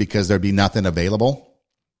us food because there'd be nothing available.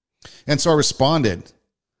 And so I responded,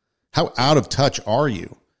 how out of touch are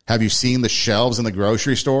you? Have you seen the shelves in the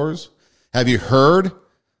grocery stores? Have you heard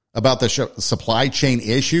about the supply chain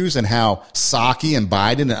issues and how Psaki and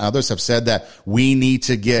Biden and others have said that we need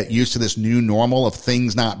to get used to this new normal of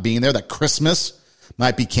things not being there, that Christmas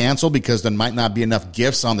might be canceled because there might not be enough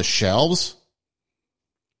gifts on the shelves?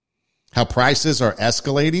 How prices are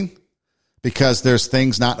escalating because there's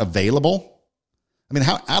things not available? I mean,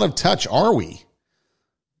 how out of touch are we?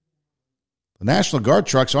 The National Guard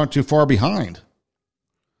trucks aren't too far behind.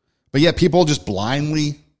 But yet people just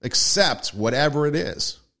blindly accept whatever it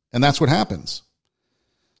is. And that's what happens.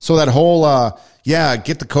 So that whole,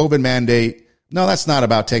 get the COVID mandate. No, that's not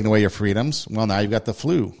about taking away your freedoms. Well, now you've got the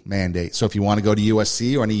flu mandate. So if you want to go to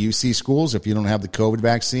USC or any UC schools, if you don't have the COVID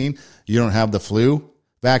vaccine, you don't have the flu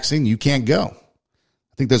vaccine, you can't go.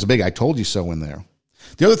 I think there's a big I told you so in there.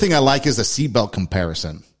 The other thing I like is the seatbelt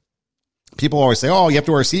comparison. People always say, oh, you have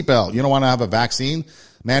to wear a seatbelt. You don't want to have a vaccine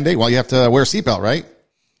mandate? Well, you have to wear a seatbelt, right?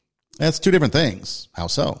 That's two different things. How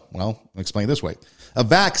so? Well, I'll explain it this way. A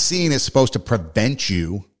vaccine is supposed to prevent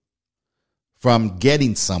you from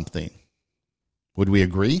getting something. Would we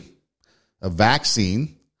agree? A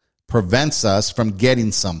vaccine prevents us from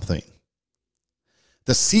getting something.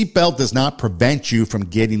 The seatbelt does not prevent you from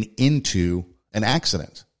getting into an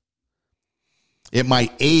accident. It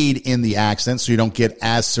might aid in the accident so you don't get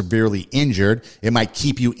as severely injured. It might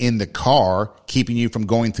keep you in the car, keeping you from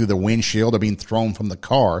going through the windshield or being thrown from the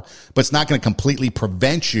car, but it's not going to completely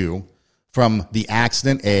prevent you from the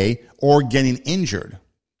accident, A, or getting injured.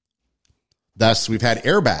 Thus, we've had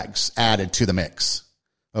airbags added to the mix.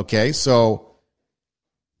 Okay, so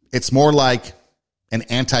it's more like an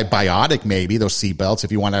antibiotic, maybe, those seatbelts,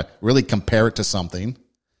 if you want to really compare it to something.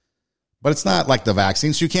 But it's not like the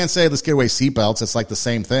vaccines. You can't say, let's get away seatbelts. It's like the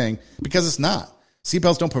same thing, because it's not.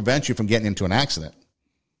 Seatbelts don't prevent you from getting into an accident.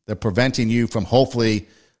 They're preventing you from hopefully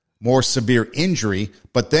more severe injury.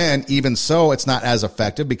 But then, even so, it's not as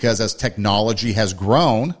effective, because as technology has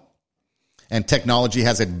grown and technology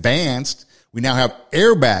has advanced, we now have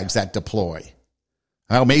airbags that deploy.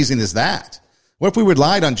 How amazing is that? What if we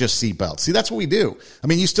relied on just seatbelts? See, that's what we do. I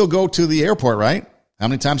mean, you still go to the airport, right? How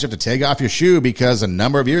many times you have to take off your shoe because a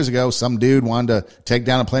number of years ago, some dude wanted to take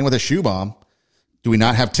down a plane with a shoe bomb? Do we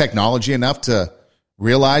not have technology enough to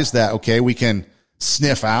realize that, okay, we can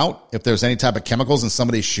sniff out if there's any type of chemicals in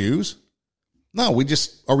somebody's shoes? No, we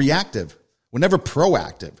just are reactive. We're never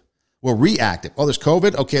proactive. We're reactive. Oh, there's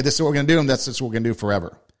COVID? Okay, this is what we're going to do, and that's what we're going to do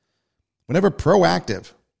forever. We're never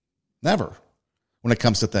proactive. Never. When it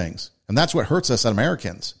comes to things. And that's what hurts us as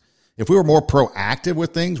Americans. If we were more proactive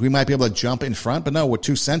with things, we might be able to jump in front, but no, we're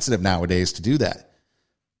too sensitive nowadays to do that.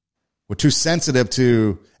 We're too sensitive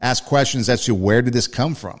to ask questions as to where did this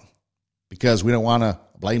come from? Because we don't want to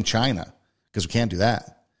blame China, because we can't do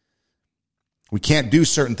that. We can't do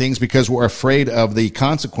certain things because we're afraid of the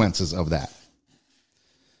consequences of that.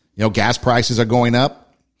 You know, gas prices are going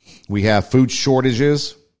up. We have food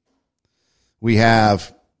shortages. We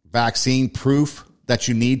have vaccine proof that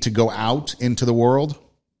you need to go out into the world.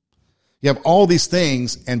 You have all these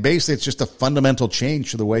things, and basically it's just a fundamental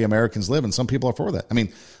change to the way Americans live, and some people are for that. I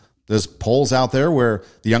mean, there's polls out there where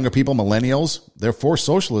the younger people, millennials, they're for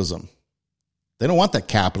socialism. They don't want that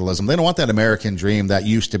capitalism. They don't want that American dream that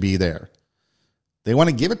used to be there. They want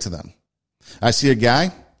to give it to them. I see a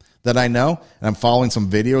guy that I know, and I'm following some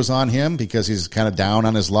videos on him because he's kind of down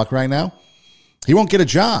on his luck right now. He won't get a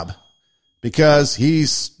job because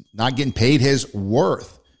he's not getting paid his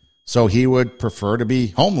worth. So he would prefer to be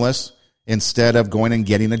homeless instead of going and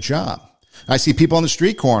getting a job. I see people on the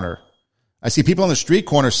street corner.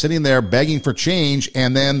 Sitting there begging for change,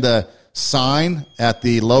 and then the sign at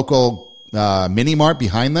the local mini mart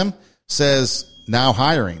behind them says, now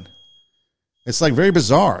hiring. It's like very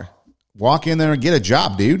bizarre. Walk in there and get a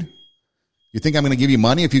job, dude. You think I'm going to give you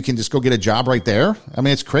money if you can just go get a job right there? I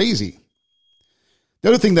mean, it's crazy. The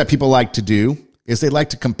other thing that people like to do is they like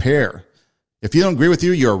to compare. If you don't agree with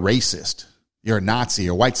you, you're a racist. You're a Nazi,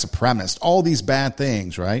 you're a white supremacist. All these bad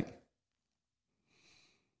things, right?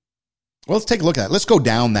 Well, let's take a look at it. Let's go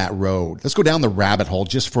down that road. Let's go down the rabbit hole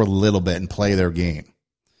just for a little bit and play their game.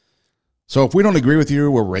 So if we don't agree with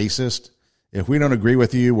you, we're racist. If we don't agree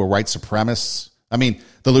with you, we're white supremacists. I mean,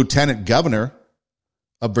 the lieutenant governor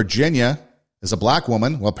of Virginia is a black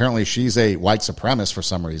woman. Well, apparently she's a white supremacist for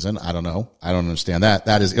some reason. I don't know. I don't understand that.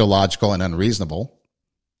 That is illogical and unreasonable.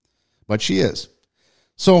 But she is.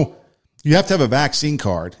 So you have to have a vaccine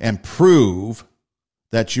card and prove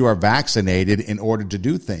that you are vaccinated in order to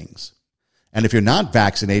do things. And if you're not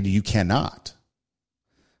vaccinated, you cannot.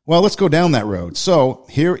 Well, let's go down that road. So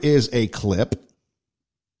here is a clip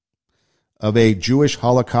of a Jewish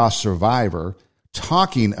Holocaust survivor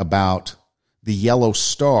talking about the yellow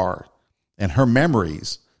star and her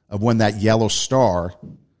memories of when that yellow star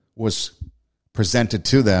was presented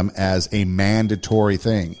to them as a mandatory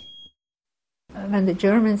thing. When the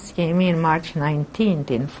Germans came in March 19th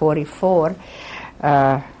in 1944,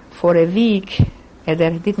 for a week, there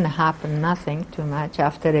didn't happen nothing too much.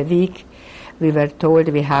 After a week, we were told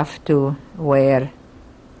we have to wear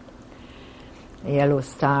a yellow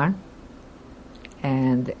star,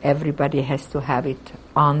 and everybody has to have it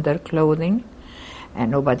on their clothing,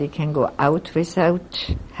 and nobody can go out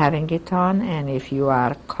without having it on, and if you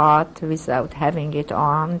are caught without having it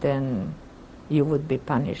on, then you would be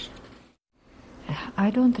punished. I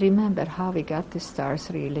don't remember how we got the stars,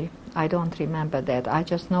 really. I don't remember that. I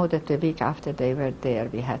just know that the week after they were there,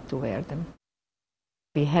 we had to wear them.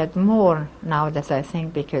 We had more now that I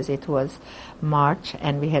think, because it was March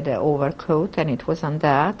and we had an overcoat and it was on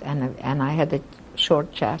that, and I had a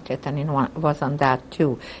short jacket and it was on that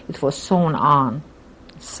too. It was sewn on.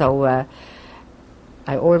 So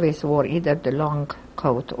I always wore either the long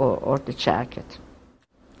coat or the jacket.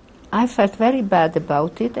 I felt very bad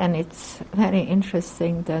about it, and it's very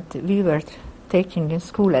interesting that we were taking in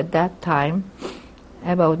school at that time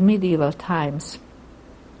about medieval times.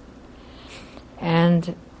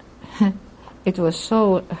 And it was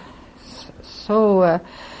so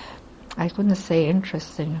I couldn't say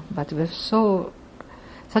interesting, but it was so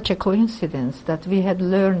such a coincidence that we had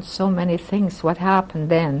learned so many things, what happened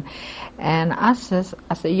then. And us as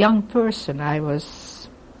a young person, I was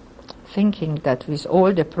thinking that with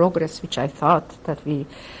all the progress which I thought that we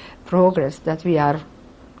progressed, that we are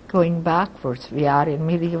going backwards. We are in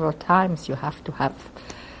medieval times. You have to have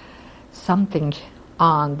something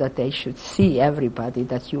on that they should see, everybody,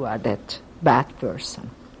 that you are that bad person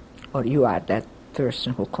or you are that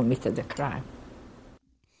person who committed a crime.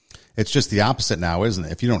 It's just the opposite now, isn't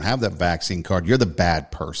it? If you don't have that vaccine card, you're the bad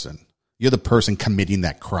person. You're the person committing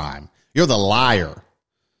that crime. You're the liar.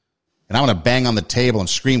 And I want to bang on the table and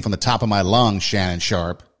scream from the top of my lungs, Shannon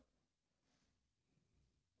Sharpe.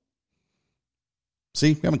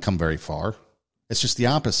 See, we haven't come very far. It's just the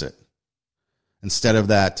opposite. Instead of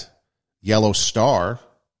that yellow star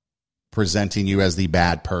presenting you as the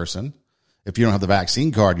bad person, if you don't have the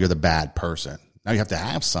vaccine card, you're the bad person. Now you have to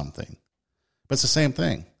have something. But it's the same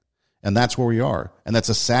thing. And that's where we are. And that's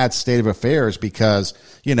a sad state of affairs because,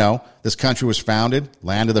 you know, this country was founded,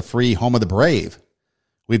 land of the free, home of the brave.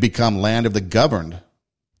 We've become land of the governed,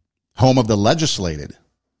 home of the legislated.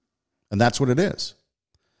 And that's what it is.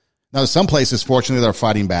 Now, some places, fortunately, they're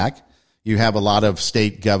fighting back. You have a lot of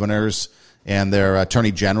state governors and their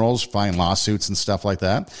attorney generals filing lawsuits and stuff like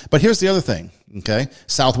that. But here's the other thing, okay?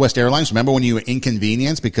 Southwest Airlines, remember when you were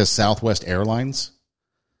inconvenienced because Southwest Airlines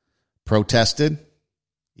protested?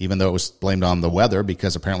 Even though it was blamed on the weather,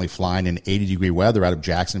 because apparently flying in 80-degree weather out of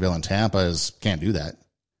Jacksonville and Tampa can't do that.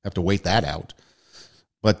 Have to wait that out.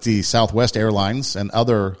 But the Southwest Airlines and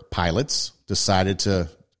other pilots decided to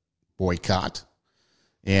boycott,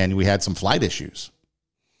 and we had some flight issues.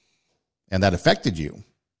 And that affected you,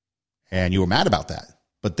 and you were mad about that.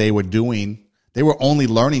 But they were only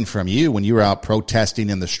learning from you when you were out protesting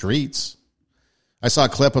in the streets. I saw a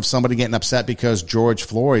clip of somebody getting upset because George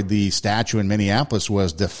Floyd, the statue in Minneapolis,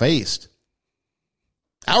 was defaced.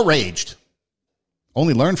 Outraged.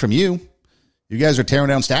 Only learn from you. You guys are tearing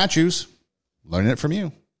down statues. Learning it from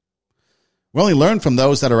you. We only learn from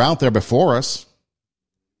those that are out there before us.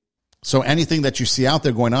 So anything that you see out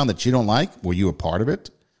there going on that you don't like, were you a part of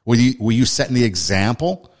it? Were you setting the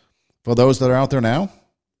example for those that are out there now?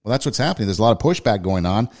 Well, that's what's happening. There's a lot of pushback going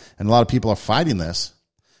on, and a lot of people are fighting this.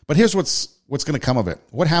 But here's what's going to come of it.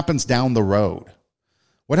 What happens down the road?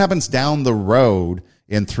 What happens down the road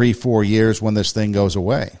in 3-4 years when this thing goes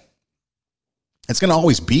away? It's going to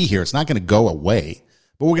always be here. It's not going to go away,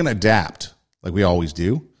 but we're going to adapt like we always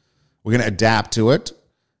do. We're going to adapt to it,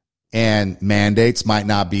 and mandates might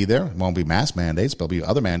not be there. It won't be mass mandates, but there'll be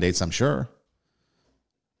other mandates, I'm sure.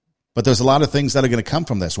 But there's a lot of things that are going to come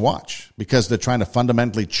from this. Watch, because they're trying to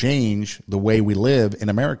fundamentally change the way we live in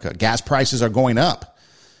America. Gas prices are going up.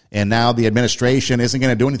 And now the administration isn't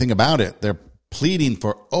going to do anything about it. They're pleading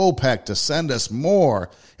for OPEC to send us more,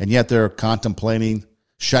 and yet they're contemplating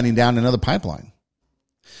shutting down another pipeline.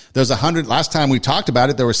 There's 100, last time we talked about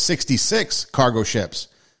it, there were 66 cargo ships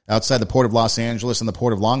outside the Port of Los Angeles and the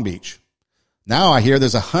Port of Long Beach. Now I hear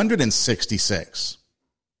there's 166.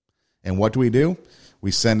 And what do?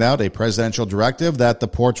 We send out a presidential directive that the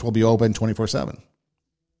ports will be open 24/7.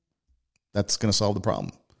 That's going to solve the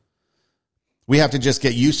problem. We have to just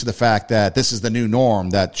get used to the fact that this is the new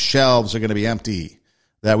norm, that shelves are going to be empty,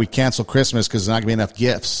 that we cancel Christmas because there's not going to be enough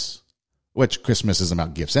gifts, which Christmas isn't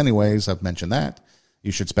about gifts anyways. I've mentioned that.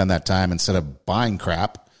 You should spend that time, instead of buying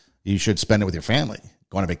crap, you should spend it with your family.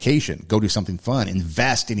 Go on a vacation. Go do something fun.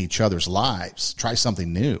 Invest in each other's lives. Try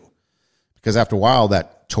something new. Because after a while,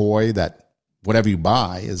 that toy, that whatever you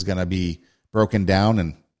buy is going to be broken down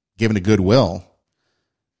and given to Goodwill.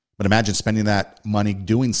 But imagine spending that money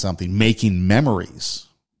doing something, making memories.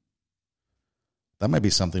 That might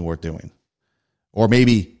be something worth doing. Or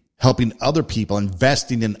maybe helping other people,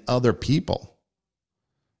 investing in other people.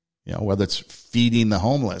 You know, whether it's feeding the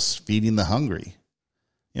homeless, feeding the hungry.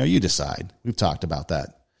 You know, you decide. We've talked about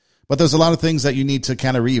that. But there's a lot of things that you need to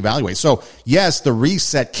kind of reevaluate. So, yes, the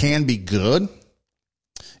reset can be good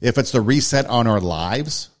if it's the reset on our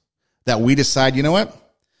lives that we decide, you know what?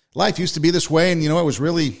 Life used to be this way, and, you know, it was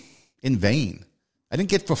really in vain. I didn't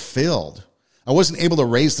get fulfilled. I wasn't able to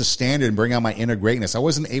raise the standard and bring out my inner greatness. I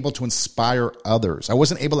wasn't able to inspire others. I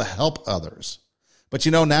wasn't able to help others. But,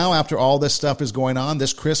 you know, now after all this stuff is going on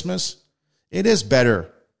this Christmas, it is better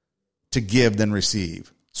to give than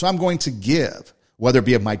receive. So I'm going to give, whether it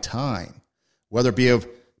be of my time, whether it be of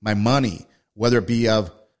my money, whether it be of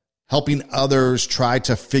helping others try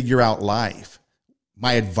to figure out life,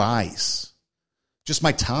 my advice, just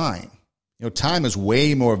my time. You know, time is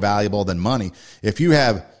way more valuable than money. If you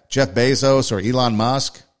have Jeff Bezos or Elon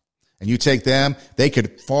Musk and you take them, they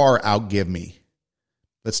could far outgive me.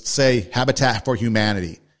 Let's say Habitat for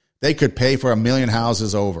Humanity. They could pay for 1 million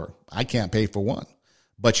houses over. I can't pay for one.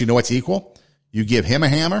 But you know what's equal? You give him a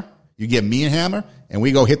hammer, you give me a hammer, and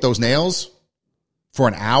we go hit those nails for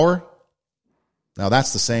an hour. Now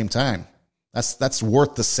that's the same time. That's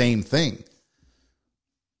worth the same thing.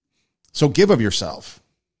 So give of yourself.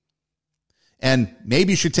 And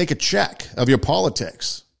maybe you should take a check of your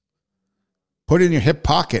politics. Put it in your hip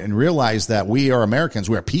pocket and realize that we are Americans.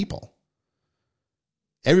 We are people.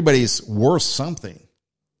 Everybody's worth something,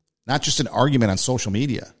 not just an argument on social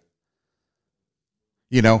media.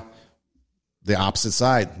 You know, the opposite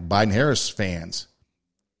side, Biden-Harris fans,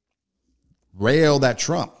 railed at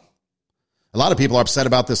Trump. A lot of people are upset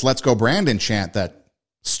about this Let's Go Brandon chant that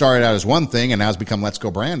started out as one thing and now has become Let's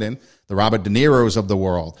Go Brandon. The Robert De Niro's of the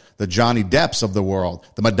world, the Johnny Depps of the world,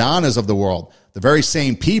 the Madonnas of the world, the very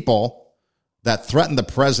same people that threatened the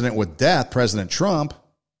president with death, President Trump,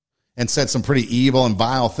 and said some pretty evil and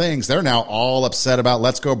vile things, they're now all upset about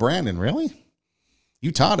Let's Go Brandon. Really?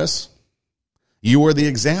 You taught us. You were the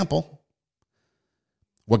example.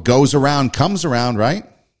 What goes around comes around, right?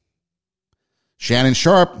 Shannon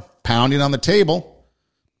Sharp pounding on the table.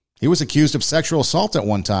 He was accused of sexual assault at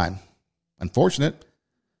one time. Unfortunate.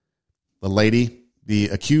 The lady, the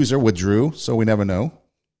accuser, withdrew, so we never know.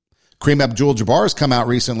 Kareem Abdul-Jabbar has come out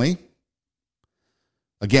recently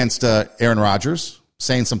against Aaron Rodgers,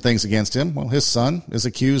 saying some things against him. Well, his son is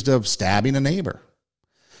accused of stabbing a neighbor.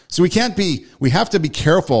 So we have to be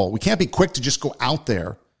careful. We can't be quick to just go out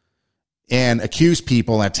there and accuse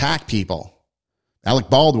people and attack people.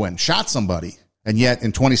 Alec Baldwin shot somebody, and yet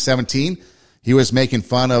in 2017, he was making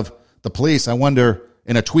fun of the police. I wonder,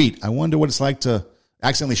 in a tweet, I wonder what it's like to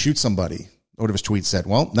accidentally shoot somebody. What if his tweet said,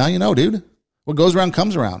 well, now you know, dude. What goes around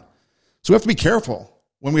comes around. So we have to be careful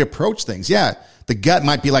when we approach things. Yeah, the gut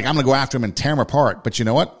might be like, I'm going to go after him and tear him apart. But you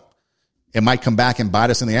know what? It might come back and bite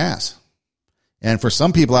us in the ass. And for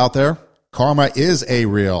some people out there, karma is a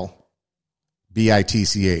real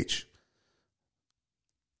bitch.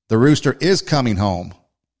 The rooster is coming home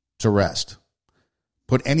to rest.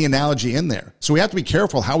 Put any analogy in there. So we have to be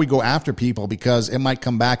careful how we go after people because it might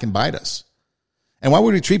come back and bite us. And why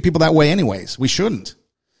would we treat people that way anyways? We shouldn't.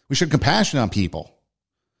 We should have compassion on people.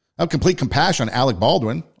 I have complete compassion on Alec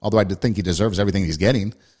Baldwin, although I think he deserves everything he's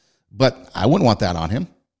getting. But I wouldn't want that on him.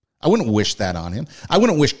 I wouldn't wish that on him. I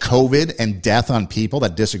wouldn't wish COVID and death on people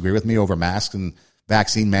that disagree with me over masks and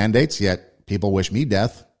vaccine mandates, yet people wish me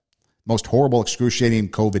death. Most horrible, excruciating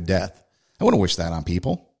COVID death. I wouldn't wish that on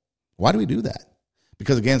people. Why do we do that?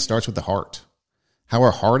 Because, again, it starts with the heart. How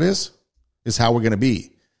our heart is how we're going to be.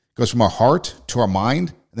 It goes from our heart to our mind,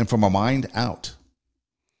 and then from our mind out.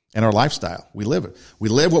 And our lifestyle. We live it. We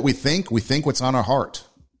live what we think what's on our heart.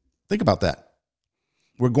 Think about that.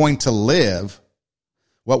 We're going to live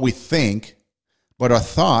what we think, but our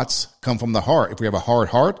thoughts come from the heart. If we have a hard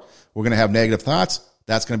heart, we're going to have negative thoughts.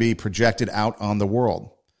 That's going to be projected out on the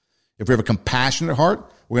world. If we have a compassionate heart,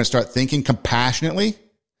 we're going to start thinking compassionately,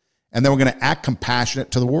 and then we're going to act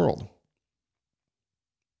compassionate to the world.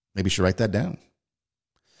 Maybe you should write that down.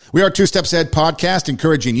 We are Two Steps Ahead podcast,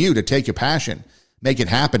 encouraging you to take your passion, make it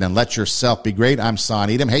happen, and let yourself be great. I'm Son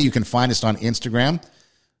Edom. Hey, you can find us on Instagram.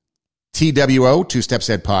 TWO, Two Steps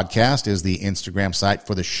Ahead Podcast, is the Instagram site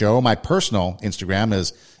for the show. My personal Instagram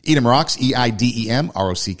is Edom Rocks, EIDEM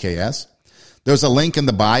ROCKS. There's a link in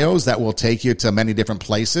the bios that will take you to many different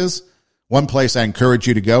places. One place I encourage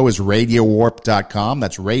you to go is RadioWarp.com.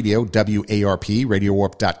 That's radio, W-A-R-P,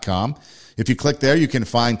 RadioWarp.com. If you click there, you can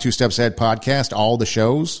find Two Steps Ahead Podcast, all the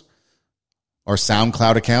shows, our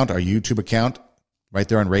SoundCloud account, our YouTube account, right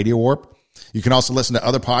there on Radio Warp. You can also listen to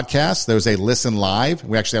other podcasts. There's a Listen Live.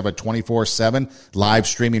 We actually have a 24/7 live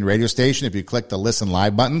streaming radio station. If you click the Listen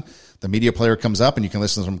Live button, the media player comes up and you can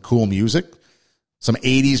listen to some cool music, some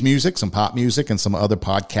 80s music, some pop music, and some other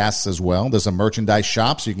podcasts as well. There's a merchandise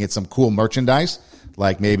shop, so you can get some cool merchandise,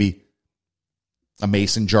 like maybe a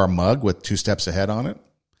mason jar mug with Two Steps Ahead on it.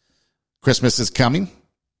 Christmas is coming.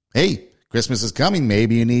 Hey, Christmas is coming.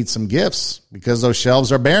 Maybe you need some gifts because those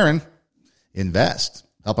shelves are barren. Invest.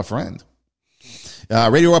 Help a friend.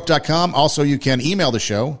 RadioUp.com. Also, you can email the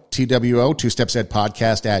show, TWO, Two Steps Ahead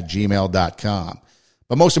Podcast at gmail.com.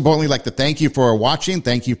 But most importantly, I'd like to thank you for watching.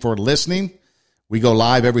 Thank you for listening. We go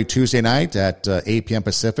live every Tuesday night at 8 p.m.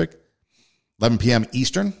 Pacific, 11 p.m.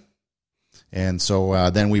 Eastern. And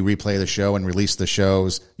so then we replay the show and release the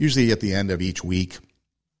shows, usually at the end of each week.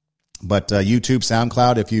 But YouTube,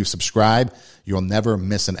 SoundCloud, if you subscribe, you'll never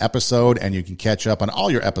miss an episode, and you can catch up on all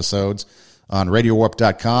your episodes on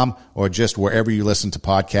RadioWarp.com or just wherever you listen to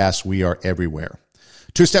podcasts. We are everywhere.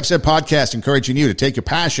 Two Steps Ahead Podcast, encouraging you to take your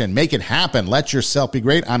passion, make it happen, let yourself be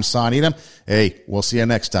great. I'm Son Edom. Hey, we'll see you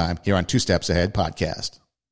next time here on Two Steps Ahead Podcast.